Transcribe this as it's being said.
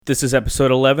This is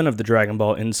episode 11 of the Dragon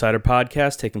Ball Insider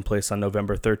Podcast, taking place on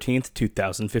November 13th,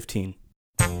 2015.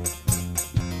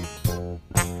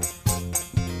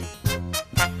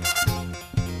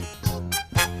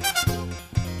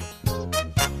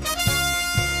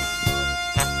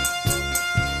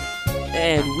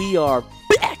 And we are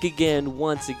back again,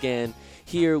 once again,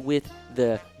 here with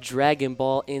the Dragon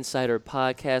Ball Insider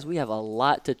Podcast. We have a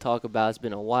lot to talk about. It's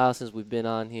been a while since we've been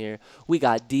on here. We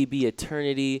got DB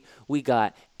Eternity, we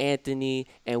got Anthony,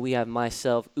 and we have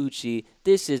myself, Uchi.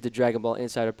 This is the Dragon Ball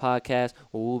Insider Podcast,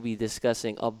 where we'll be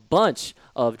discussing a bunch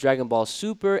of Dragon Ball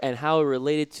Super and how it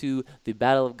related to the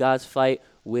Battle of Gods fight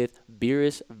with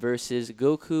Beerus versus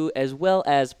Goku, as well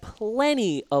as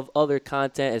plenty of other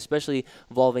content, especially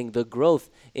involving the growth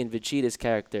in Vegeta's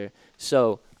character.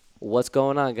 So, what's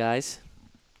going on, guys?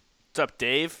 What's up,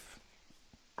 Dave?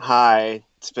 Hi.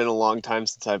 It's been a long time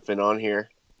since I've been on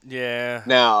here. Yeah.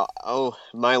 Now,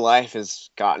 my life has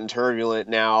gotten turbulent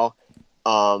now.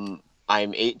 I'm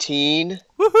 18.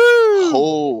 Woohoo!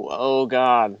 Oh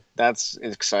God, that's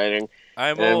exciting.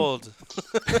 I'm And- old.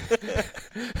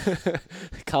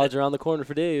 College around the corner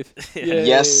for Dave. Yeah.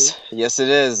 Yes, it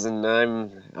is, and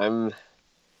I'm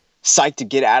psyched to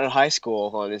get out of high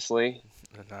school. Honestly,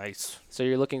 Nice. So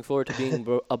you're looking forward to being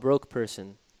a broke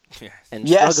person Yeah. and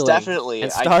yes, struggling definitely.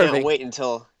 and I starving. can't wait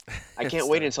until I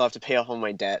have to pay off all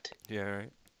my debt. Yeah,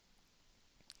 right.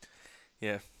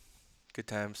 Yeah. Good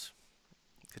times.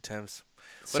 Good times.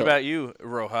 So- What about you,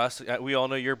 Rojas? We all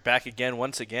know you're back again,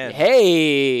 once again.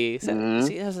 Hey! Mhm.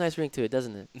 See, it has a nice ring to it,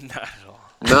 doesn't it? Not at all.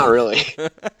 Not really. Oh,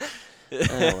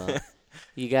 well.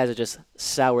 You guys are just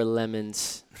sour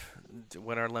lemons.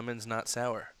 When are lemons not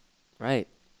sour? Right.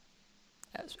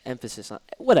 That's emphasis on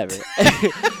whatever.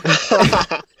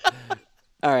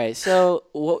 All right. So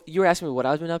you were asking me what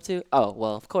I've been up to? Oh,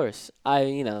 well, of course. I've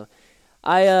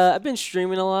been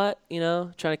streaming a lot.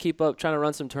 Trying to keep up, trying to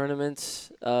run some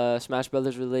tournaments, Smash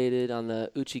Brothers related on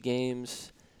the Uchi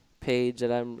Games page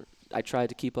that I tried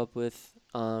to keep up with.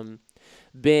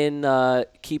 Been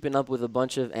keeping up with a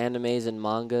bunch of animes and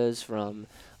mangas, from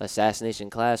Assassination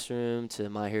Classroom to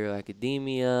My Hero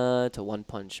Academia to One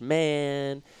Punch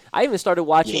Man. I even started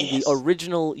watching Yes. the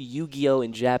original Yu-Gi-Oh!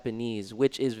 In Japanese,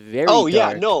 which is very Yeah,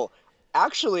 dark. no.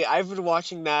 Actually, I've been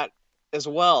watching that as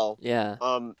well. Yeah.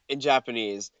 In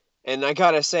Japanese, and I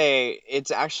gotta say,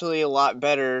 it's actually a lot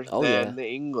better Oh, than yeah. the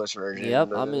English version. Yep,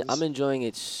 I'm enjoying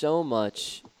it so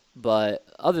much. But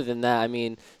other than that, I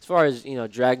mean, as far as,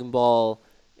 Dragon Ball,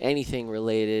 anything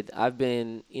related, I've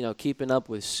been, keeping up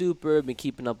with Super, been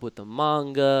keeping up with the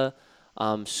manga.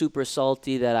 Super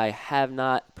salty that I have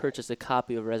not purchased a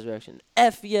copy of Resurrection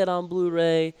F yet on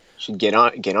Blu-ray. Should get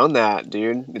on that,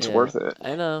 dude. It's Yeah, worth it.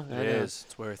 I know. It is.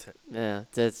 It's worth it. Yeah,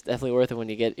 it's definitely worth it when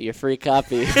you get your free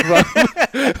copy from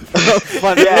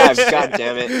Funimation. Yeah, god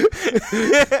damn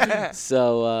it.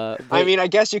 So, I mean, I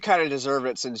guess you kind of deserve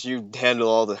it since you handle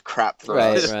all the crap for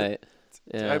right, us. right.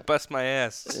 I Yeah, bust my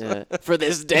ass. yeah. For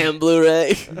this damn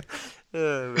Blu-ray.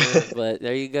 Oh, man. But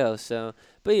there you go. So,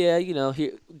 but yeah,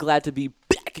 glad to be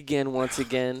back again, once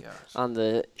again, Gosh. on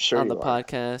the Sure on the you are.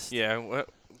 podcast. Yeah,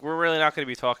 we're really not going to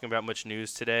be talking about much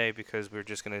news today because we're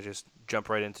just going to just jump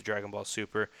right into Dragon Ball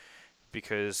Super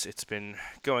because it's been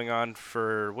going on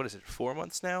for, 4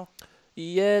 months now?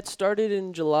 Yeah, it started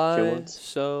in July, months?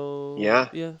 so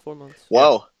Yeah. 4 months.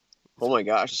 Whoa. Oh my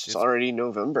gosh, it's It's- already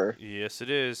November. Yes, it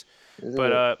is. Isn't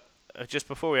But it? just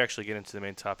before we actually get into the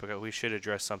main topic, we should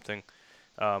address something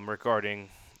regarding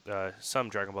some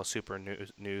Dragon Ball Super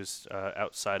news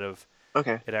outside of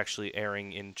Okay, it actually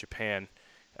airing in Japan.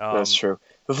 that's true.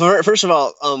 First of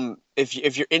all,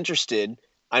 if you're interested,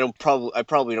 I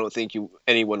probably don't think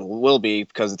anyone will be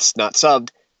because it's not subbed,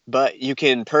 but you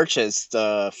can purchase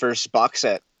the first box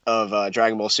set of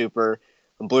Dragon Ball Super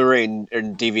on Blu-ray and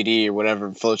DVD or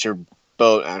whatever floats your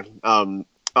boat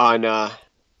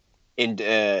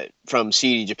from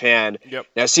CD Japan. Yep.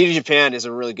 Now CD Japan is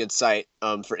a really good site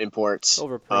for imports.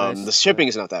 Overpriced, The shipping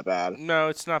is not that bad. No,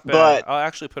 it's not bad. But- I'll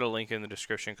actually put a link in the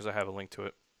description because I have a link to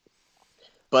it.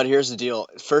 But here's the deal: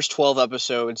 first 12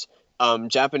 episodes,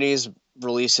 Japanese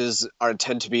releases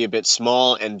tend to be a bit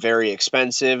small and very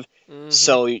expensive. Mhm.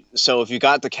 So if you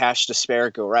got the cash to spare,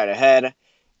 go right ahead.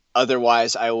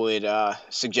 Otherwise, I would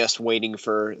suggest waiting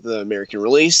for the American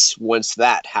release. Once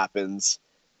that happens,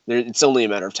 it's only a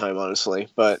matter of time, honestly.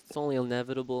 But It's only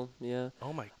inevitable. Yeah.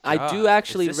 Oh my god! I do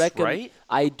actually is this recommend. right?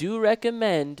 I do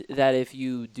recommend that if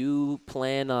you do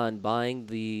plan on buying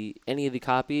any of the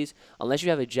copies, unless you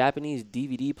have a Japanese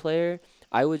DVD player,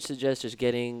 I would suggest just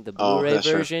getting the Blu-ray that's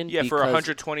true. version. Yeah, for because-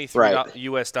 $123 Right.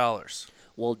 US dollars.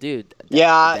 Well, dude.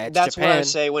 yeah, that's what I Japan.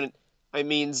 say when it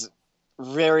means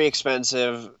very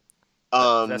expensive.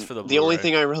 That's for the The only Blu-ray.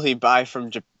 thing I really buy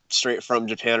from straight from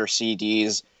Japan are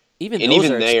CDs, Even and those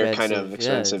even are they are expensive. kind of Yeah,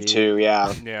 expensive dude. too.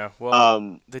 Yeah. Yeah, well,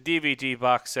 Um, the DVD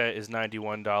box set is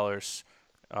 $91,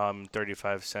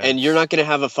 35 cents. and you're not gonna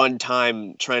have a fun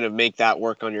time trying to make that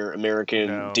work on your American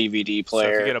No. DVD So if you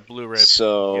player. get a Blu-ray, you get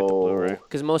the Blu-ray.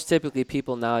 Because most typically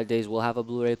people nowadays will have a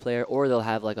Blu-ray player, or they'll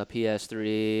have like a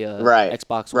PS3, Right,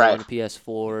 Xbox right. One,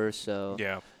 PS4. So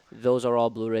Yeah. those are all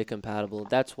Blu-ray compatible.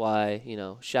 That's why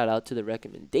shout out to the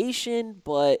recommendation,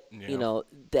 but Yeah.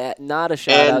 that not a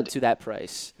shout out And to that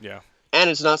price. Yeah. and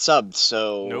it's not subbed,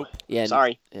 so Nope. Yeah,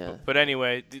 sorry. yeah. But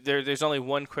anyway, there's only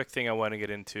one quick thing I want to get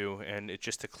into, and it's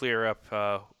just to clear up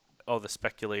all the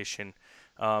speculation.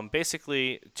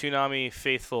 Basically, Toonami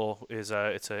Faithful is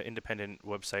it's an independent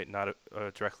website, not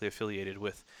directly affiliated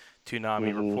with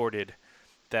Toonami. Reported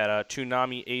that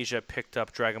Toonami Asia picked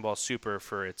up Dragon Ball Super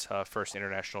for its first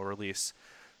international release,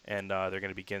 and they're going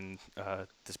to begin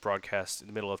this broadcast in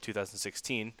the middle of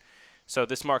 2016. So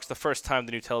this marks the first time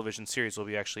the new television series will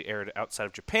be actually aired outside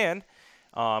of Japan,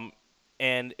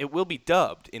 and it will be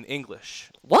dubbed in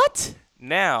English. What?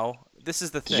 Now, this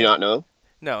is the thing. Did you not know?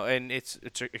 No, and it's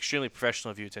extremely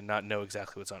professional of you to not know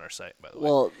exactly what's on our site, by the way.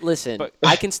 Well, listen, But-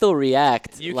 I can still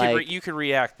react. You like, you could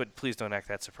react, but please don't act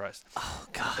that surprised. oh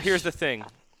gosh. Here's the thing.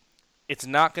 It's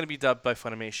not going to be dubbed by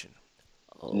Funimation.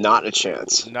 Not a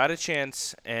chance. Not a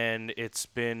chance, and it's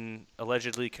been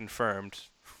allegedly confirmed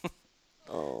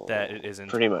that it isn't.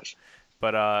 Pretty much.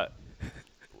 But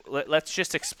let's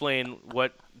just explain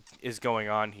what is going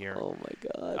on here. Oh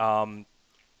my god.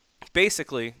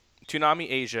 Basically, Toonami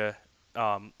Asia,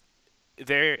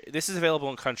 this is available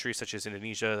in countries such as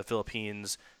Indonesia, the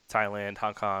Philippines, Thailand,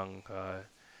 Hong Kong,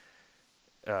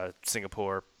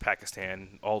 Singapore,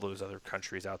 Pakistan, all those other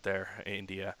countries out there,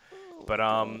 India. But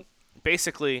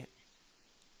basically,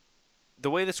 the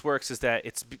way this works is that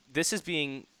this is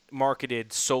being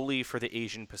marketed solely for the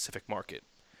Asian Pacific market,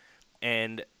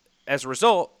 and as a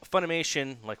result,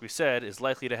 Funimation, like we said, is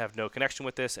likely to have no connection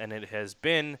with this, and it has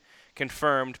been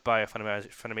confirmed by a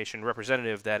Funimation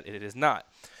representative that it is not.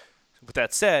 With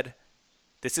that said,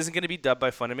 this isn't going to be dubbed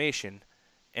by Funimation,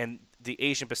 and the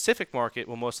Asian Pacific market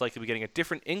will most likely be getting a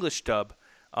different English dub,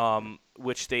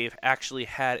 which they've actually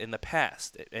had in the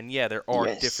past. And yeah, there are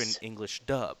Yes. different English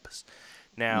dubs.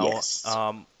 Now, Yes.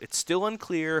 it's still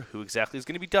unclear who exactly is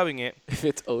going to be dubbing it. If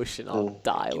it's Ocean, I'll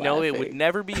die laughing. No, it would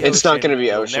never be Ocean. It's not gonna be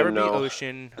It will Ocean, never no. be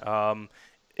Ocean.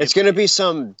 It's gonna be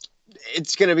some.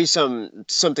 It's gonna be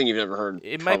something you've never heard.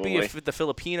 It might be probably. the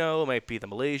Filipino, it might be the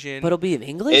Malaysian. But it'll be in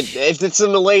English. If it's the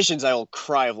Malaysians, I will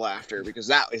cry of laughter because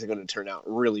that is going to turn out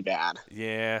really bad.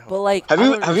 yeah. But like, Have I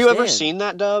you don't have you ever understand. seen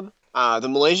that dub? The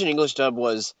Malaysian English dub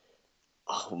was,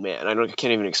 oh man, I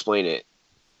can't even explain it.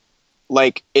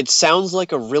 Like it sounds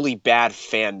like a really bad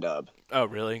fan dub. Oh,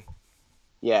 really?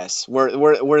 Yes,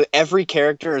 where every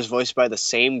character is voiced by the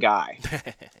same guy.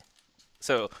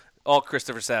 So, all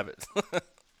Christopher Sabat.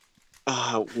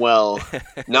 Well,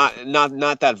 not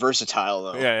that versatile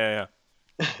though. Yeah.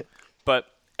 But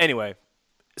anyway,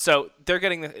 so they're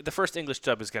getting the first English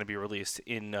dub is going to be released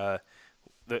in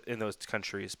those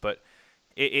countries, but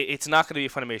it's not going to be a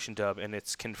Funimation dub, and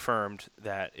it's confirmed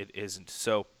that it isn't.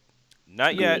 So,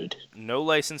 not yet. Good. No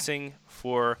licensing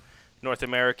for North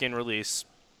American release.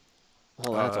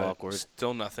 Oh, that's awkward.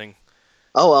 Still nothing.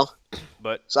 Oh well,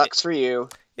 But sucks for you.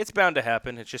 it's bound to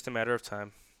happen. It's just a matter of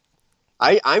time.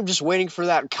 I'm just waiting for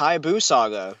that Kaibu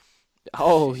saga.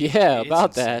 Oh yeah, It's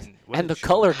about that. insane. What And a the joke.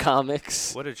 color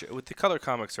comics. With the color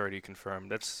comics already confirmed.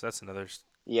 That's another.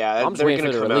 Yeah, I'm just they're waiting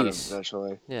going for to the come release. out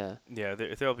eventually. Yeah. Yeah,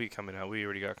 they'll be coming out. We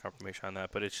already got confirmation on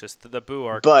that, but it's just the Boo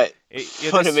arc. But yeah,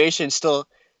 this- Funimation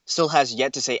still has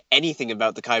yet to say anything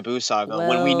about the Kaibu saga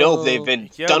when we know they've been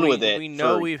Yeah, done we, with it. We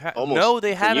know for we've almost no,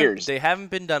 they for haven't. years. They haven't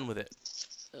been done with it.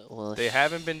 Well, They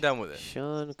haven't been done with it.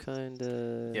 Sean kind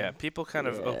of. Yeah, people kind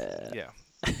of. Oh, Yeah.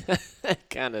 yeah.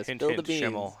 kind of Hint, spilled hint, the beans.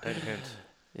 Schimmel. Hint, hint.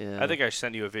 Yeah. I think I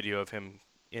sent you a video of him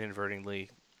inadvertently.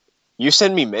 You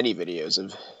send me many videos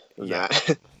of Yeah.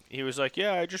 that. He was like,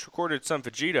 "Yeah, I just recorded some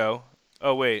Vegito."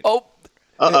 Oh wait. Oh,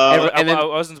 Uh-oh. And then I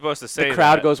wasn't supposed to say the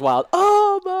crowd that. goes wild.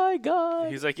 Oh my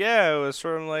god. He's like, "Yeah, it was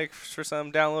for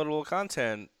some downloadable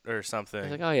content or He's something."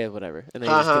 like, oh yeah, whatever. And then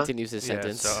he just Uh-huh. continues his Yeah,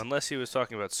 sentence. so unless he was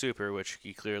talking about Super, which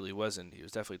he clearly wasn't, he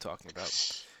was definitely talking about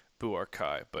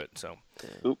Buarkai.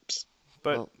 Oops.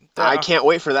 Well, I can't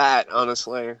wait for that,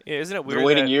 honestly. Yeah, isn't it I've weird? been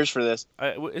waiting that, years for this.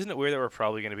 Isn't it weird that we're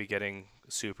probably going to be getting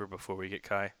Super before we get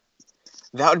Kai?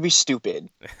 That would be stupid.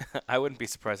 I wouldn't be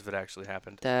surprised if it actually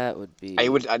happened. that would be. I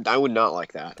would not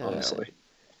like that, Yeah. honestly.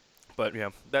 But yeah,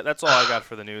 that's all I got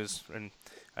for the news. And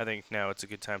I think now it's a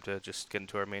good time to just get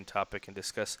into our main topic and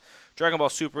discuss Dragon Ball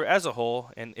Super as a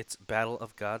whole and its Battle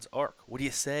of Gods arc. What do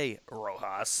you say,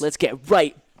 Rojas? Let's get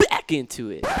right back into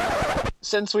it.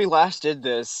 Since we last did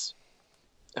this,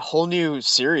 a whole new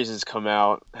series has come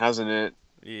out, hasn't it?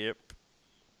 Yep.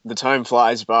 The time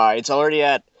flies by. It's already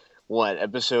at what,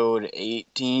 episode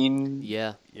 18?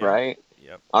 Yeah. Yep. Right?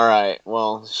 Yep. All right.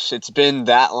 Well, it's been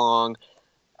that long.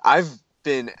 I've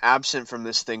been absent from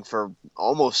this thing for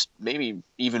almost maybe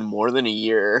even more than a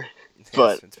year.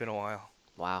 But it's been a while.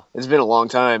 Wow. it's been a long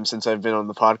time since I've been on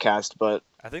the podcast, but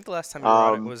I think the last time you were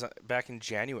on it was back in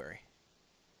January.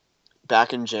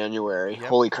 back in January. Yep.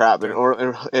 Holy crap.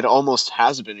 During- It almost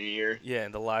has been a year. Yeah,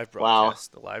 and the live Wow.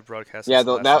 broadcast. The live broadcast. Yeah, was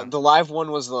the last one. the live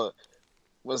one was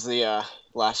the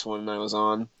last one I was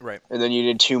on. Right. And then you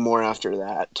did 2 more after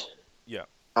that. Yeah.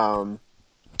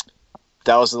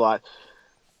 That was a lot.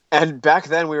 And back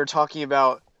then we were talking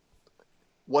about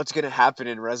what's going to happen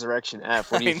in Resurrection F.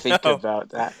 What do you I think know. about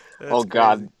that? That's Oh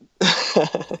God.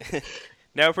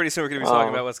 Now pretty soon we're going to be talking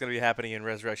Oh. about what's going to be happening in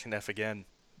Resurrection F again,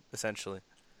 essentially.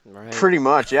 Right. Pretty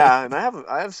much, yeah. And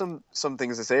I have some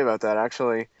things to say about that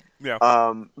actually. Yeah.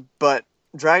 But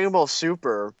Dragon Ball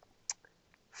Super,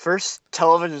 first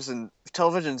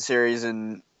television series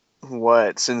in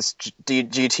what, since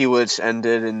GT was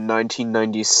ended in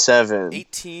 1997.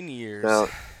 18 years. No,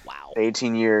 Wow.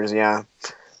 18 years, yeah.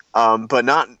 But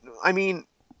not. I mean,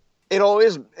 it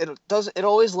always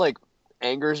like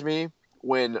angers me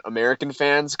when American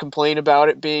fans complain about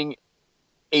it being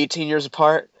 18 years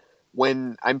apart.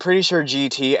 When I'm pretty sure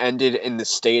GT ended in the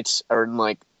States or in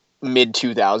like mid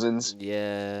 2000s.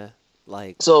 Yeah.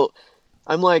 Like. So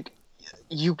I'm like,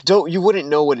 you wouldn't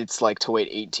know what it's like to wait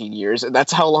 18 years, and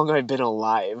that's how long I've been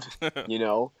alive, you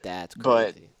know. That's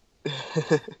But-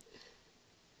 crazy.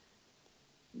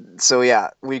 So yeah,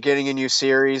 we're getting a new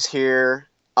series here.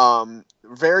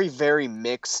 Very, very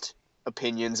mixed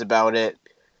opinions about it.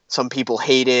 Some people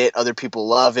hate it, other people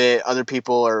love it, other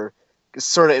people are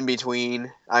sort of in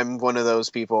between. I'm one of those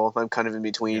people. I'm kind of in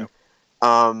between.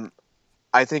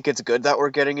 I think it's good that we're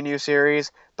getting a new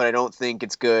series, but I don't think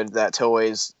it's good that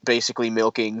Toei's basically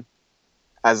milking,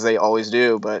 as they always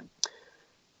do. But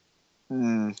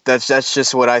that's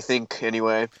just what I think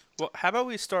anyway. Well, how about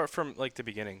we start from like the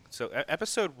beginning? So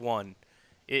episode 1,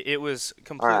 it was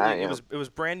completely Alright, yeah. it was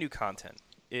brand new content.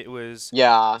 It was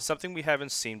Yeah, something we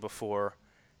haven't seen before.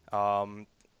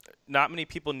 Not many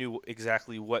people knew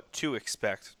exactly what to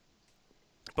expect,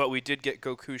 but we did get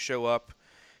Goku show up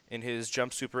in his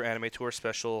Jump Super Anime Tour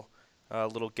special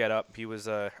little get up. He was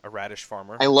a radish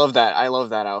farmer. I love that. I love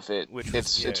that outfit. Which was-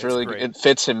 it's yeah, it's it's really great. it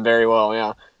fits him very well.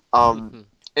 Yeah.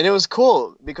 And it was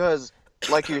cool because,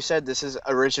 like you said, this is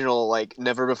original, like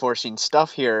never before seen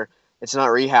stuff here. It's not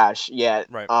rehash yet.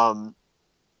 Right.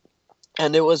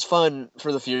 And it was fun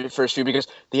for the first few because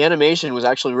the animation was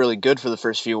actually really good for the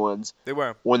first few ones They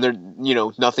were. when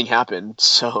nothing happened.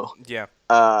 So, Yeah.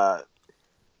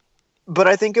 but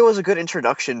I think it was a good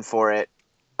introduction for it.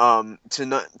 To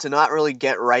not really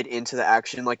get right into the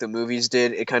action like the movies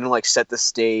did. It kind of like set the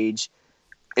stage,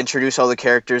 introduce all the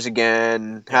characters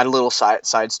again, had a little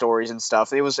side stories and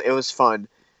stuff. It was fun,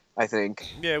 I think.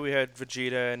 Yeah, we had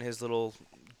Vegeta and his little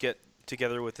get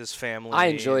together with his family. I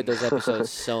enjoyed and those episodes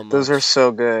so much. Those are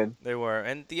so good. They were.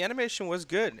 And the animation was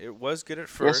good. It was good at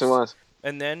first. Yes, it was.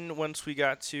 And then once we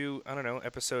got to, I don't know,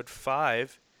 episode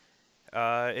 5,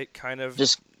 it kind of...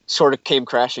 Just sort of came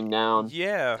crashing down.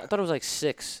 Yeah. I thought it was like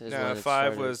 6. Is when No, it 5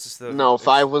 started. was the... No,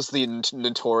 5 was the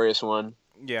notorious one.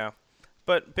 Yeah.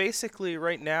 But basically,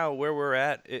 right now, where we're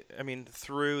at,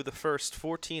 through the first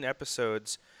 14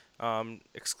 episodes,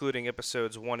 excluding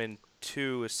episodes 1 and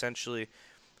 2, essentially,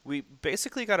 we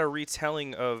basically got a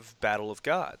retelling of Battle of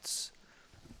Gods.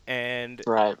 And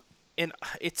Right.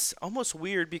 it's almost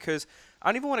weird because I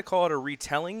don't even want to call it a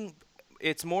retelling.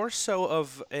 It's more so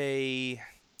of a...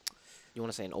 You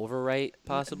want to say an overwrite,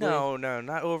 possibly? No,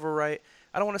 not overwrite.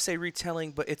 I don't want to say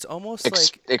retelling, but it's almost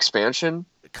like... Expansion?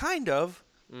 Kind of.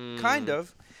 Kind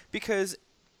of. Because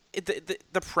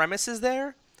the premise is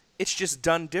there. It's just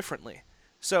done differently.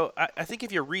 So I think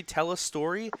if you retell a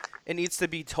story, it needs to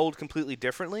be told completely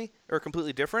differently or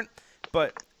completely different.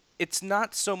 But it's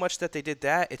not so much that they did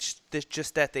that. It's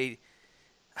just that they...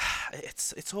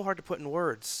 It's so hard to put in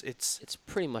words. It's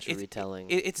pretty much a retelling.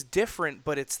 It's different,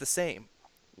 but it's the same.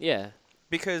 Yeah.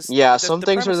 Because Yeah, the some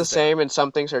things are premise the is there. same and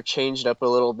some things are changed up a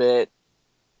little bit.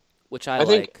 Which I I like.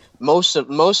 think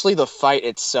mostly the fight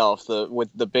itself, with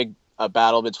the big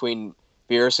battle between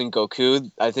Beerus and Goku,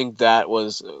 I think that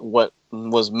was what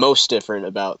was most different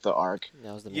about the arc.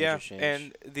 That was the major Yeah, change.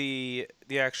 and the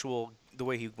actual the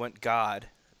way he went God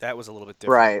That was a little bit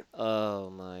different. Right. Oh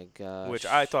my gosh. Which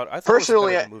I thought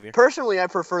Personally, was a better movie. personally, I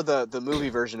prefer the movie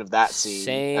version of that scene.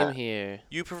 Same here.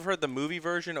 You preferred the movie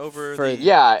version over For the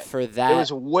Yeah, For that it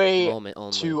was way moment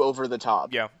only. too over the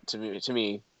top. Yeah. To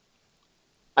me.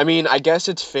 I mean, I guess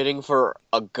it's fitting for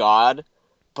a god,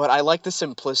 but I like the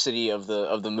simplicity of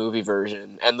the movie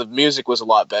version, and the music was a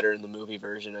lot better in the movie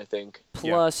version, I think.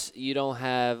 Plus, you don't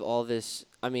have all this.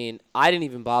 I mean, I didn't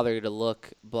even bother to look,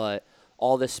 but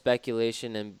all this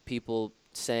speculation and people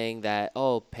saying that,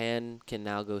 oh, Pan can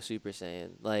now go Super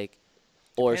Saiyan, like,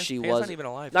 or Pan's was. not even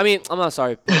alive. I mean, I'm not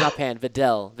sorry, not Pan,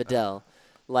 Videl,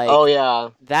 like. Oh yeah.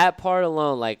 That part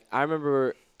alone, like, I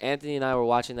remember Anthony and I were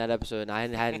watching that episode, and I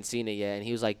hadn't seen it yet, and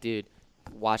he was like, dude,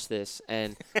 watch this.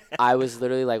 And I was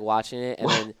literally, like, watching it, and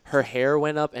then her hair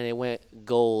went up, and it went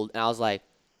gold, and I was like,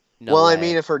 no Well, way. I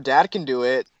mean, if her dad can do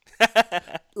it,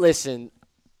 Listen,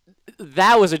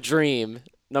 that was a dream,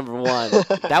 number one.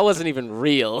 That wasn't even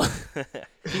real.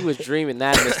 He was dreaming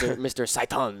that, Mr.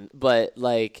 Saitan. But,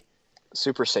 like,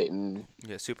 Super Satan.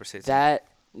 Yeah, Super Saiyan. that,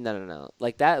 no.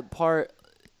 Like, that part,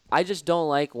 I just don't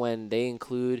like when they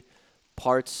include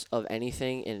parts of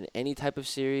anything in any type of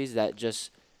series that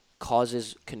just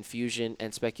causes confusion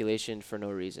and speculation for no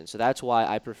reason. So that's why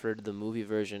I preferred the movie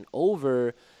version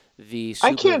over the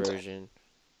Super version.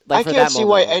 I for can't that see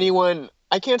why moment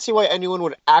anyone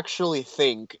would actually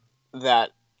think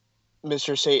that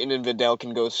Mr. Satan and Videl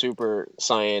can go Super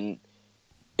Saiyan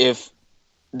if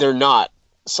they're not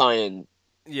Saiyan.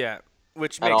 Yeah,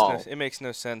 which At all. it makes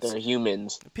no sense. They're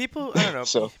humans. People, I don't know,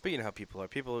 So- but you know how people are.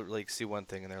 People like see one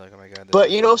thing and they're like, "Oh my god!" this But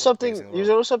is you the know most something? amazing in the You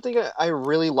world." know something I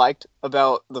really liked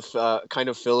about the kind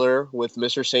of filler with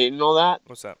Mr. Satan and all that.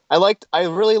 What's that? I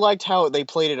really liked how they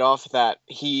played it off that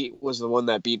he was the one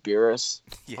that beat Beerus,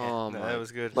 Yeah, Oh no, my- that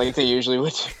was good. like they usually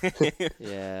would.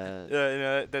 Yeah.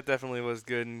 No, that definitely was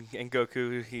good. And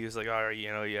Goku, he was like, "All right,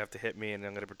 you have to hit me, and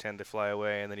I'm gonna pretend to fly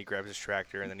away." And then he grabs his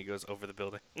tractor, and then he goes over the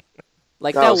building.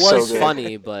 Like, That that was so was good.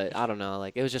 funny, but I don't know.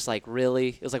 Like, it was just like, really?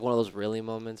 It was like one of those really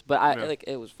moments. But Yeah.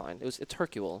 it was fine. It's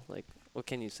Hercule. Like, what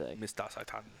can you say? Mr.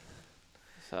 Saitan.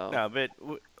 So No, but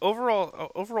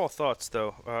overall thoughts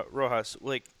though, Rojas.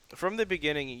 Like from the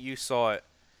beginning, you saw it.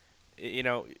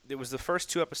 It was the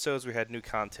first 2 episodes we had new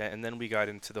content, and then we got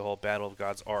into the whole Battle of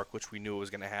Gods arc, which we knew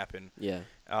was going to happen. yeah.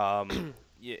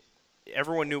 Yeah,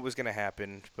 everyone knew it was going to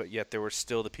happen, but yet there were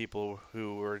still the people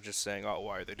who were just saying, "Oh,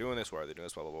 why are they doing this? Why are they doing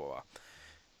this? Blah blah blah blah."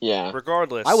 Yeah.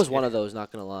 Regardless, I was one of those.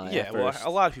 Not gonna lie. Yeah, at well, first. a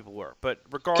lot of people were, but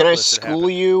regardless, Can I it school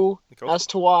happened. you Go for as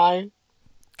to why?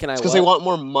 Can I? It's because what? they want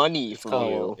more money from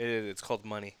Oh, you. It's called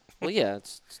money. Well, yeah,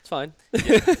 it's fine.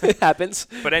 It happens.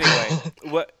 But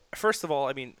anyway, First of all,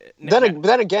 I mean,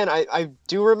 Then again, I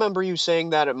do remember you saying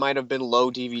that it might have been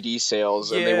low DVD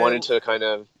sales, and they Yeah. wanted to kind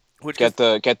of which get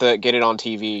it on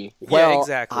TV. Well,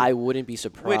 exactly. I wouldn't be Which,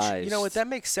 surprised. you know what, that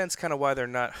makes sense kind of why they're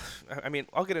not. I mean,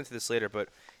 I'll get into this later, but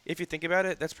if you think about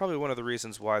it, that's probably one of the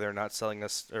reasons why they're not selling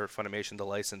us, or Funimation, the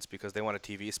license, because they want a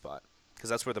TV spot. Because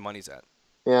that's where the money's at.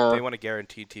 Yeah. They want a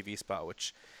guaranteed TV spot,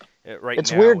 which right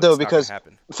It's now, weird, though, it's not gonna because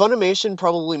happen. Funimation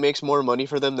probably makes more money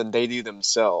for them than they do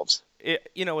themselves.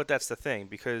 You know what, that's the thing,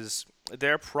 because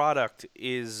their product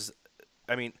is,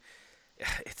 I mean,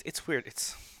 it's weird.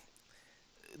 It's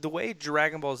the way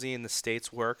Dragon Ball Z in the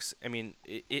States works. I mean,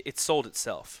 it sold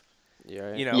itself.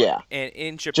 You're right. Yeah. And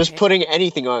in Japan, Just putting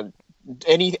anything on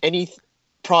any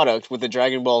product with the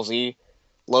Dragon Ball Z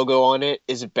logo on it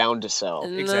is bound to sell.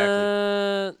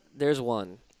 Exactly. There's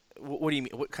one. What do you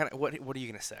mean? What are you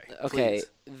gonna say? Okay, Please.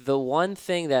 the one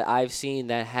thing that I've seen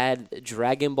that had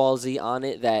Dragon Ball Z on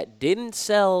it that didn't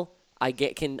sell, I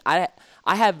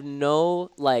have no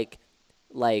like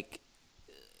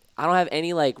I don't have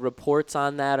any like reports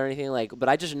on that or anything like, but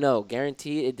I just know,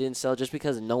 guarantee it didn't sell just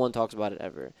because no one talks about it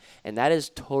ever. And that is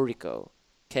Toriko.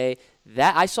 Okay?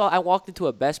 That I walked into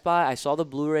a Best Buy, I saw the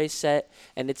Blu-ray set,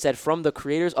 and it said from the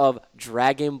creators of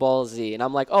Dragon Ball Z. And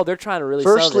I'm like, oh, they're trying to really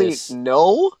sell Firstly, this.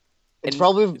 no. It's And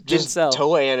probably it didn't just sell.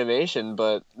 Toei Animation,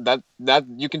 but that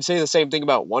you can say the same thing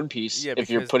about One Piece Yeah, if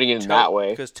you're because putting it in that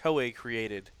way. Because Toei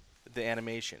created the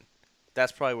animation.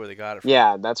 That's probably where they got it from.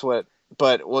 Yeah, that's what.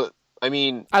 But what I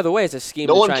mean, Either way, it's a scheme.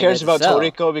 no to one try and cares get it about to sell.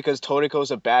 Toriko because Toriko's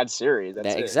a bad series.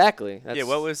 That's it. Exactly. Yeah,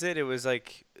 what was it? It was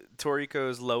like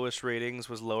Toriko's lowest ratings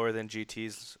was lower than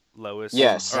GT's lowest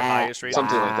Yes. or highest ratings.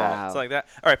 Something like that. Wow. Something like that.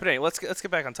 All right, but anyway, let's get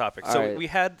back on topic. All So right. we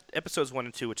had episodes 1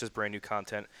 and 2, which is brand new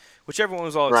content, which everyone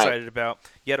was all Right. excited about.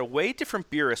 You had a way different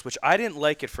Beerus, which I didn't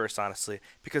like at first, honestly,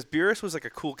 because Beerus was like a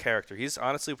cool character. He's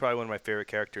honestly probably one of my favorite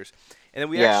characters.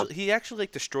 And then he actually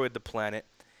like destroyed the planet,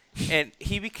 and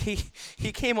he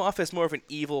came off as more of an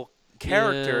evil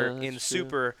character Yeah, in that's true.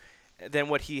 Super. than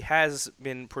what he has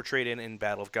been portrayed in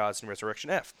Battle of Gods and Resurrection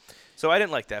F. So I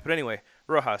didn't like that. But anyway,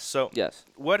 Rojas, so Yes.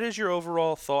 what is your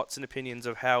overall thoughts and opinions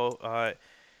of how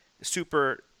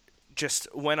Super just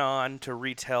went on to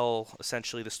retell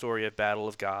essentially the story of Battle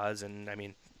of Gods? And I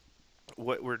mean,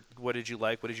 what did you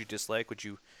like? What did you dislike? Would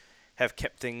you have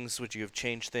kept things? Would you have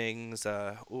changed things?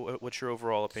 What's your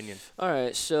overall opinion? All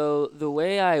right. So the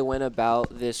way I went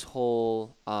about this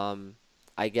whole,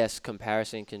 I guess,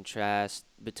 comparison contrast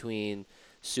between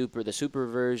the Super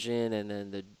version and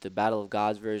then the Battle of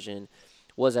Gods version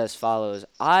was as follows.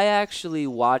 I actually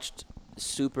watched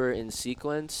Super in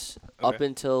sequence up Okay.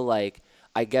 until like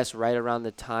I guess right around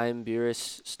the time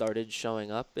Beerus started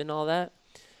showing up and all that.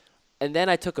 And then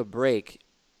I took a break.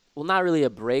 Well, not really a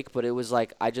break, but it was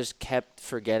like I just kept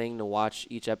forgetting to watch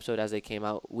each episode as they came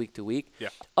out week to week. Yeah.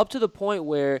 Up to the point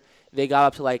where they got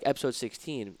up to like episode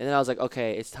 16. And then I was like,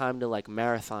 okay, it's time to like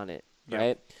marathon it, Yeah.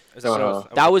 right? Is So, what I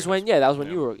that I That was thinking when that was when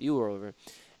Yeah. you were over.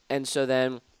 And so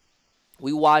then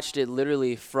we watched it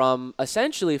literally from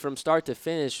essentially from start to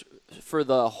finish for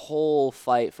the whole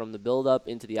fight, from the build up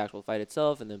into the actual fight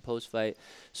itself and then post fight.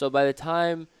 So by the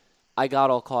time I got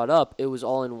all caught up, it was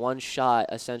all in one shot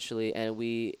essentially, and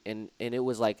it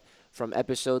was like from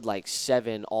episode like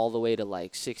 7 all the way to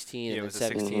like 16 Yeah, and it then was a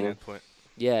 17. 16 at point.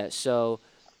 Yeah, so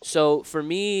for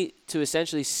me to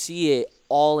essentially see it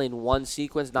all in one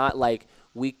sequence, not like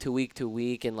week to week to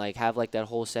week and like have like that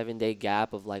whole 7-day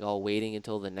gap of like all waiting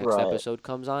until the next Right. episode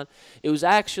comes on. It was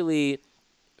actually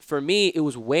for me it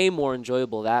was way more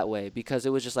enjoyable that way because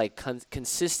it was just like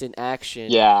consistent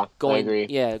action Yeah, I going agree.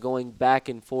 going back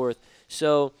and forth.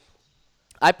 So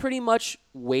I pretty much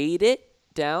weighed it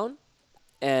down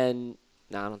and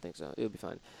no, I don't think so. It'll be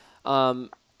fine.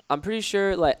 I'm pretty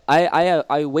sure like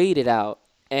I weighed it out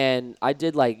and I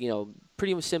did like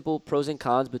pretty simple pros and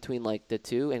cons between like the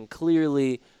two, and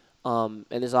clearly, and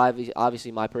this is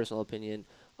obviously my personal opinion.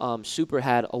 Super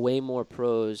had a way more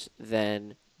pros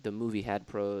than the movie had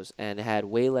pros, and it had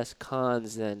way less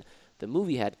cons than the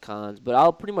movie had cons. But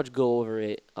I'll pretty much go over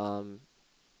it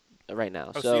right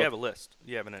now. Oh, so you have a list.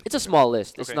 It's a small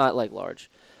list. It's Okay. not like large.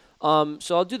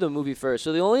 So I'll do the movie first.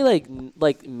 So the only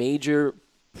like major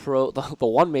pro, the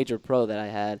one major pro that I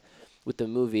had with the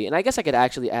movie, and I guess I could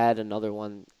actually add another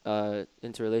one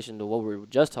into relation to what we were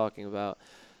just talking about.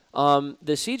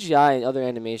 The CGI and other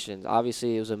animations.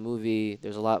 Obviously, it was a movie.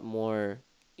 There's a lot more,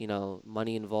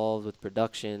 money involved with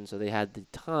production, so they had the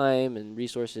time and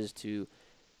resources to,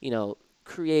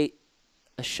 create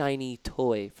a shiny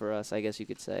toy for us, I guess you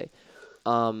could say.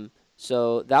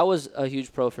 So that was a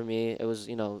huge pro for me. It was,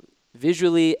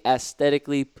 visually,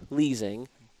 aesthetically pleasing.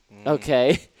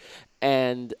 Okay.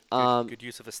 And Good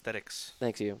use of aesthetics.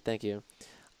 thank you.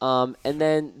 And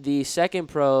then the second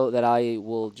pro that I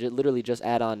will literally just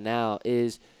add on now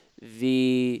is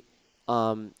the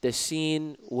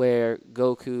scene where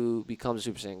Goku becomes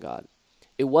Super Saiyan God.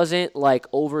 It wasn't like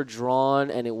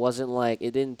overdrawn, and it wasn't like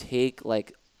it didn't take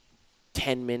like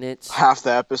 10 minutes. Half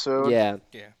the episode. Yeah.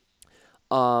 Yeah.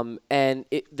 And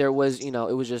there was, it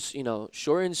was just,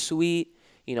 short and sweet.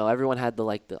 Everyone had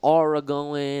the aura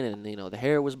going, and the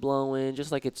hair was blowing,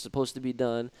 just like it's supposed to be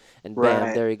done. And bam,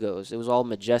 Right. there he goes. It was all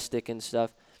majestic and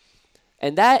stuff.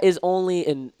 And that is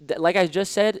only like I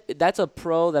just said, that's a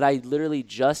pro that I literally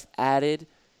just added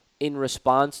in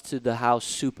response to how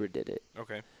Super did it.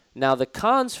 Okay. Now the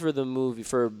cons for the movie,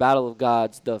 for Battle of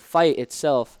Gods, the fight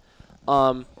itself,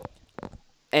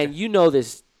 and you know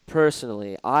this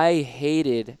personally, I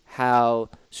hated how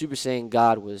Super Saiyan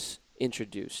God was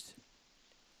introduced.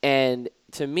 And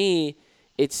to me,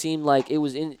 it seemed like it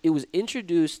was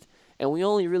introduced, and we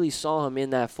only really saw him in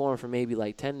that form for maybe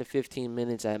like 10 to 15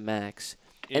 minutes at max.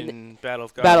 In Battle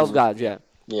of Gods. Battle of Gods, yeah.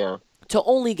 Yeah. To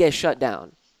only get shut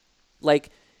down. Like,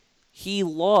 he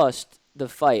lost the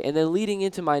fight. And then leading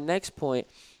into my next point,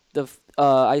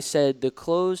 I said the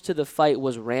close to the fight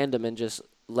was random and just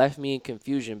left me in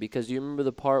confusion, because you remember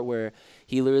the part where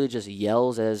he literally just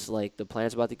yells as like the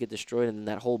planet's about to get destroyed, and then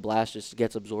that whole blast just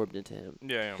gets absorbed into him.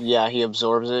 Yeah. Yeah, he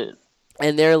absorbs it.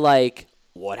 And they're like,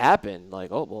 what happened?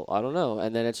 Like, oh, well, I don't know.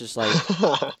 And then it's just like,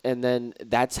 and then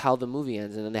that's how the movie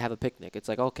ends. And then they have a picnic. It's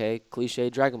like, okay, cliche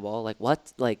Dragon Ball. Like,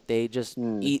 what? Like, they just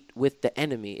eat with the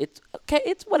enemy. It's okay.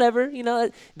 It's whatever.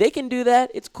 They can do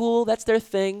that. It's cool. That's their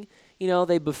thing.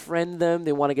 They befriend them.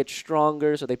 They want to get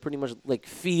stronger. So they pretty much like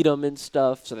feed them and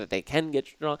stuff so that they can get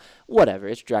strong. Whatever.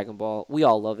 It's Dragon Ball. We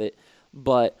all love it.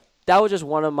 But that was just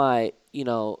one of my,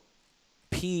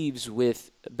 peeves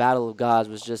with Battle of Gods,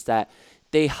 was just that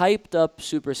they hyped up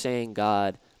Super Saiyan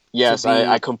God. Yes, to be-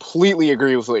 I completely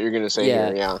agree with what you're going to say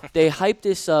here. Yeah. They hyped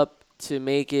this up to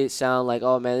make it sound like,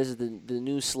 oh man, this is the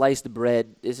new sliced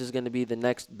bread. This is going to be the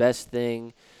next best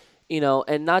thing,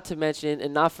 and not to mention,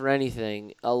 and not for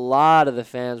anything, a lot of the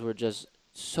fans were just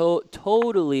so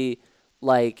totally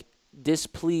like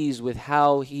displeased with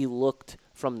how he looked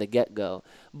from the get-go.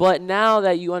 But now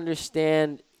that you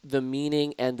understand the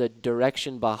meaning and the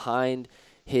direction behind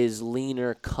his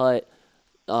leaner cut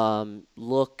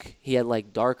look, he had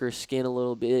like darker skin a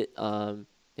little bit.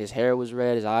 His hair was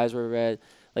red, his eyes were red.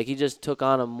 Like he just took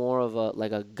on a more of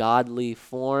a godly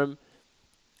form.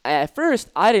 At first,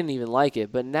 I didn't even like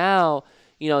it, but now,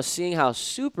 seeing how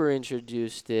Super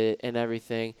introduced it and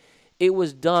everything, it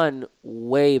was done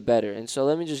way better. And so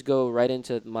let me just go right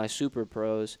into my Super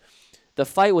pros. The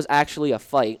fight was actually a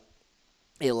fight.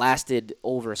 It lasted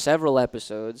over several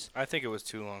episodes. I think it was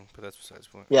too long, but that's besides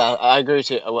the point. Yeah, I agree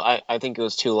too. I think it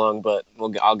was too long, but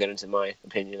I'll get into my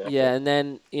opinion after. Yeah, and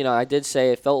then, I did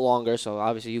say it felt longer, so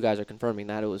obviously you guys are confirming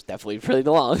that. It was definitely pretty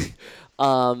long.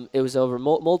 It was over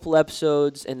multiple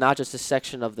episodes and not just a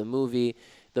section of the movie.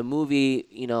 The movie,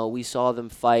 we saw them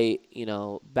fight,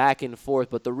 back and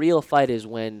forth, but the real fight is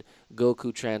when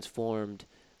Goku transformed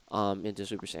into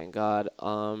Super Saiyan God.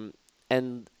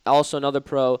 And also another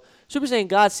pro, Super Saiyan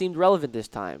God seemed relevant this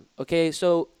time. Okay,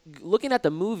 so looking at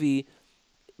the movie,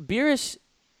 Beerus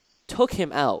took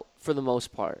him out for the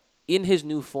most part in his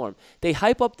new form. They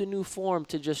hype up the new form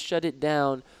to just shut it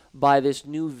down by this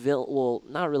new villain. Well,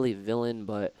 not really villain,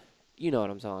 but you know what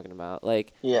I'm talking about.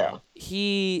 Like, Yeah.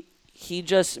 he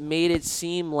just made it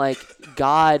seem like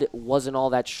God wasn't all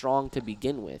that strong to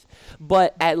begin with.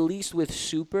 But at least with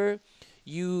Super,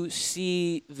 you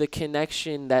see the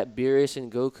connection that Beerus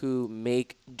and Goku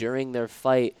make during their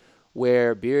fight,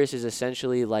 where Beerus is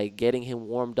essentially like getting him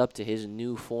warmed up to his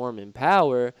new form and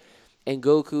power, and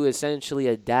Goku essentially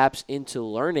adapts into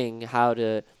learning how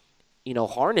to,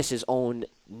 harness his own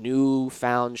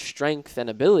newfound strength and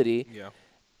ability. Yeah.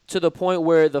 To the point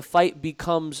where the fight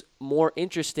becomes more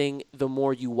interesting the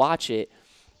more you watch it.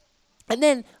 And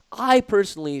then I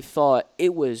personally thought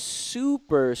it was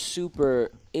super,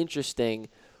 super interesting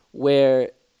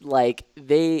where, like,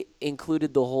 they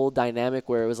included the whole dynamic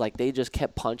where it was like they just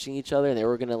kept punching each other and they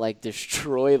were going to, like,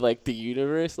 destroy, like, the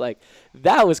universe. Like,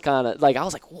 that was kind of, like, I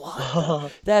was like,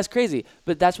 what? That's crazy.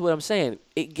 But that's what I'm saying.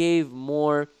 It gave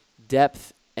more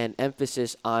depth and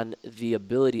emphasis on the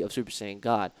ability of Super Saiyan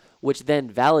God, which then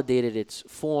validated its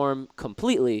form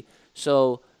completely.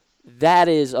 So that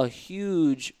is a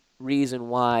huge reason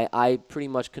why I pretty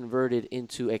much converted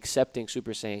into accepting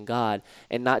Super Saiyan God,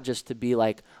 and not just to be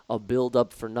like a build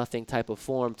up for nothing type of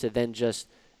form to then just,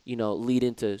 lead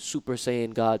into Super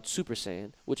Saiyan God Super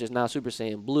Saiyan, which is now Super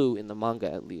Saiyan Blue in the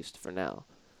manga, at least for now.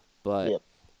 But Yep.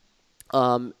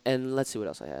 and let's see what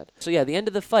else I had. So yeah, the end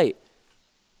of the fight,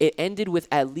 it ended with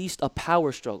at least a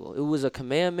power struggle. It was a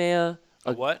Kamehameha.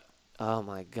 A what? Oh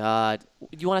my God!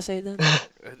 You want to say it then?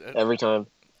 Every time.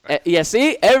 Yeah,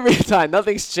 see? Every time.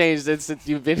 Nothing's changed since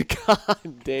you've been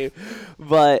gone, Dave.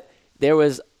 But there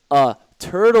was a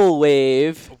turtle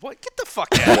wave. What? Get the fuck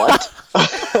out.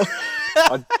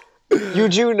 What? You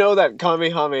do know that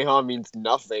Kamehameha means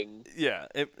nothing. Yeah.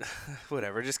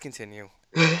 Whatever. Just continue.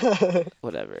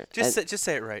 Whatever. Just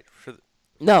say it right.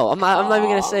 No, I'm not even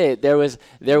gonna say it. There was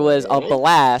a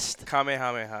blast.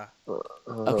 Kamehameha.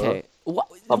 Okay. What?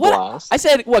 Blast? I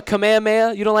said what?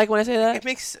 Kamehameha? You don't like when I say that? It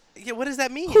makes. Yeah. What does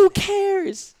that mean? Who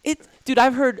cares? Dude.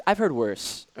 I've heard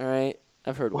worse. All right.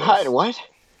 I've heard worse. What?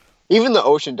 Even the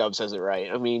ocean dub says it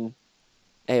right. I mean,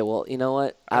 Hey, well, you know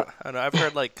what? I don't know. I've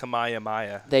heard like Kamaya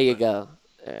Maya. There you go.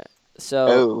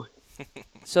 So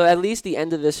at least the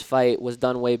end of this fight was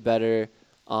done way better.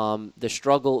 There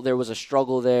was a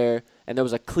struggle there, and there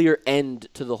was a clear end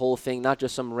to the whole thing, not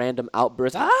just some random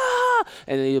outburst,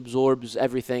 and he absorbs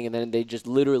everything, and then they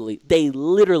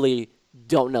literally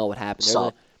don't know what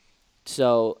happened.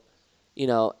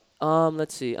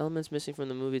 Let's see, elements missing from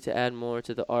the movie to add more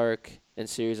to the arc and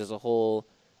series as a whole.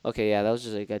 Okay, yeah, that was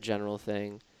just like a general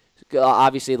thing.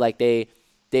 Obviously, like they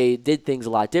did things a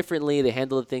lot differently. They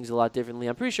handled things a lot differently.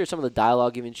 I'm pretty sure some of the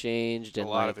dialogue even changed. And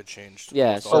a lot of it changed. Yeah,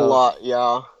 Almost so- a all. lot,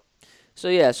 yeah.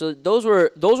 So those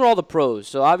were all the pros.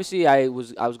 So obviously I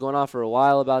was going on for a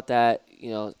while about that.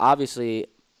 Obviously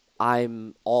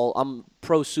I'm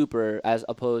pro Super as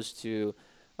opposed to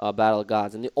Battle of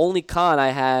Gods. And the only con I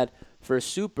had for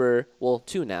Super, well,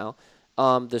 two now,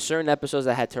 the certain episodes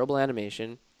that had terrible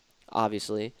animation,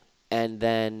 obviously, and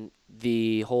then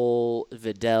the whole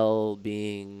Videl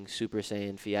being Super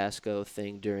Saiyan fiasco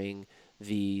thing during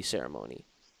the ceremony.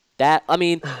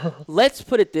 Let's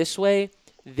put it this way.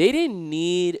 They didn't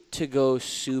need to go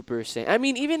Super Saiyan. I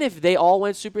mean, even if they all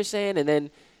went Super Saiyan and then...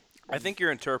 I think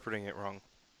you're interpreting it wrong.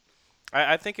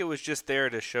 I think it was just there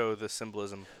to show the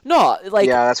symbolism. No, like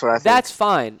Yeah, that's what I think. that's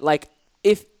fine. Like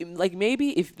if like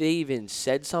maybe if they even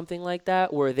said something like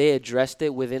that where they addressed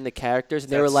it within the characters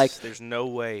and they were like, There's no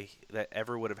way that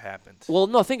ever would have happened. well,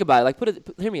 no, think about it.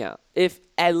 Like hear me out. If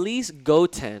at least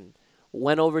Goten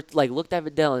went over like looked at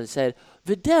Videl and said,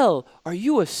 "Videl, are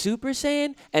you a Super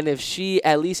Saiyan?" And if she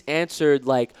at least answered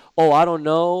like, "Oh, I don't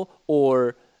know,"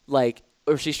 or like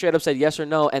or she straight up said yes or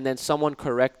no, and then someone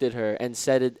corrected her and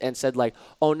said it and said like,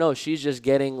 "Oh no, she's just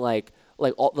getting like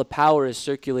all the power is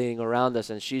circulating around us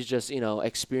and she's just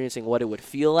experiencing what it would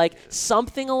feel like,"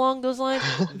 something along those lines,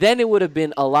 then it would have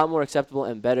been a lot more acceptable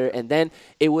and better, and then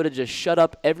it would have just shut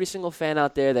up every single fan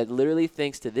out there that literally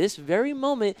thinks to this very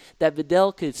moment that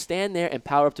Videl could stand there and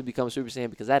power up to become Super Saiyan,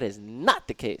 because that is not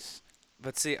the case.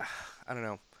 But see, I don't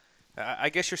know. I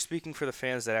guess you're speaking for the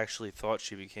fans that actually thought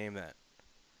she became that.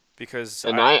 Because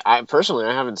And I personally,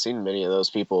 I haven't seen many of those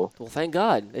people. Well, thank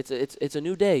God. It's a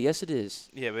new day. Yes, it is.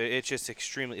 yeah, but it's just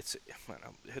extremely. I don't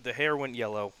know, the hair went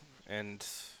yellow, and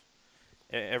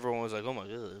everyone was like, "Oh my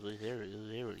god, the hair is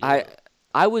yellow."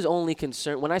 I was only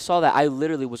concerned when I saw that. I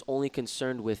literally was only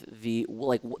concerned with the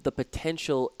the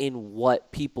potential in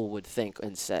what people would think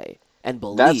and say and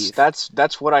believe.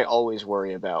 That's what I always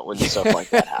worry about when stuff like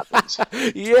that happens.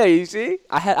 Yeah, you see,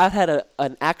 I had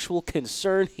an actual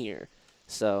concern here.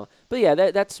 So, but yeah,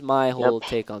 that's my whole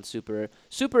take on Super.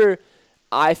 Super,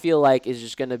 I feel like is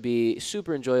just gonna be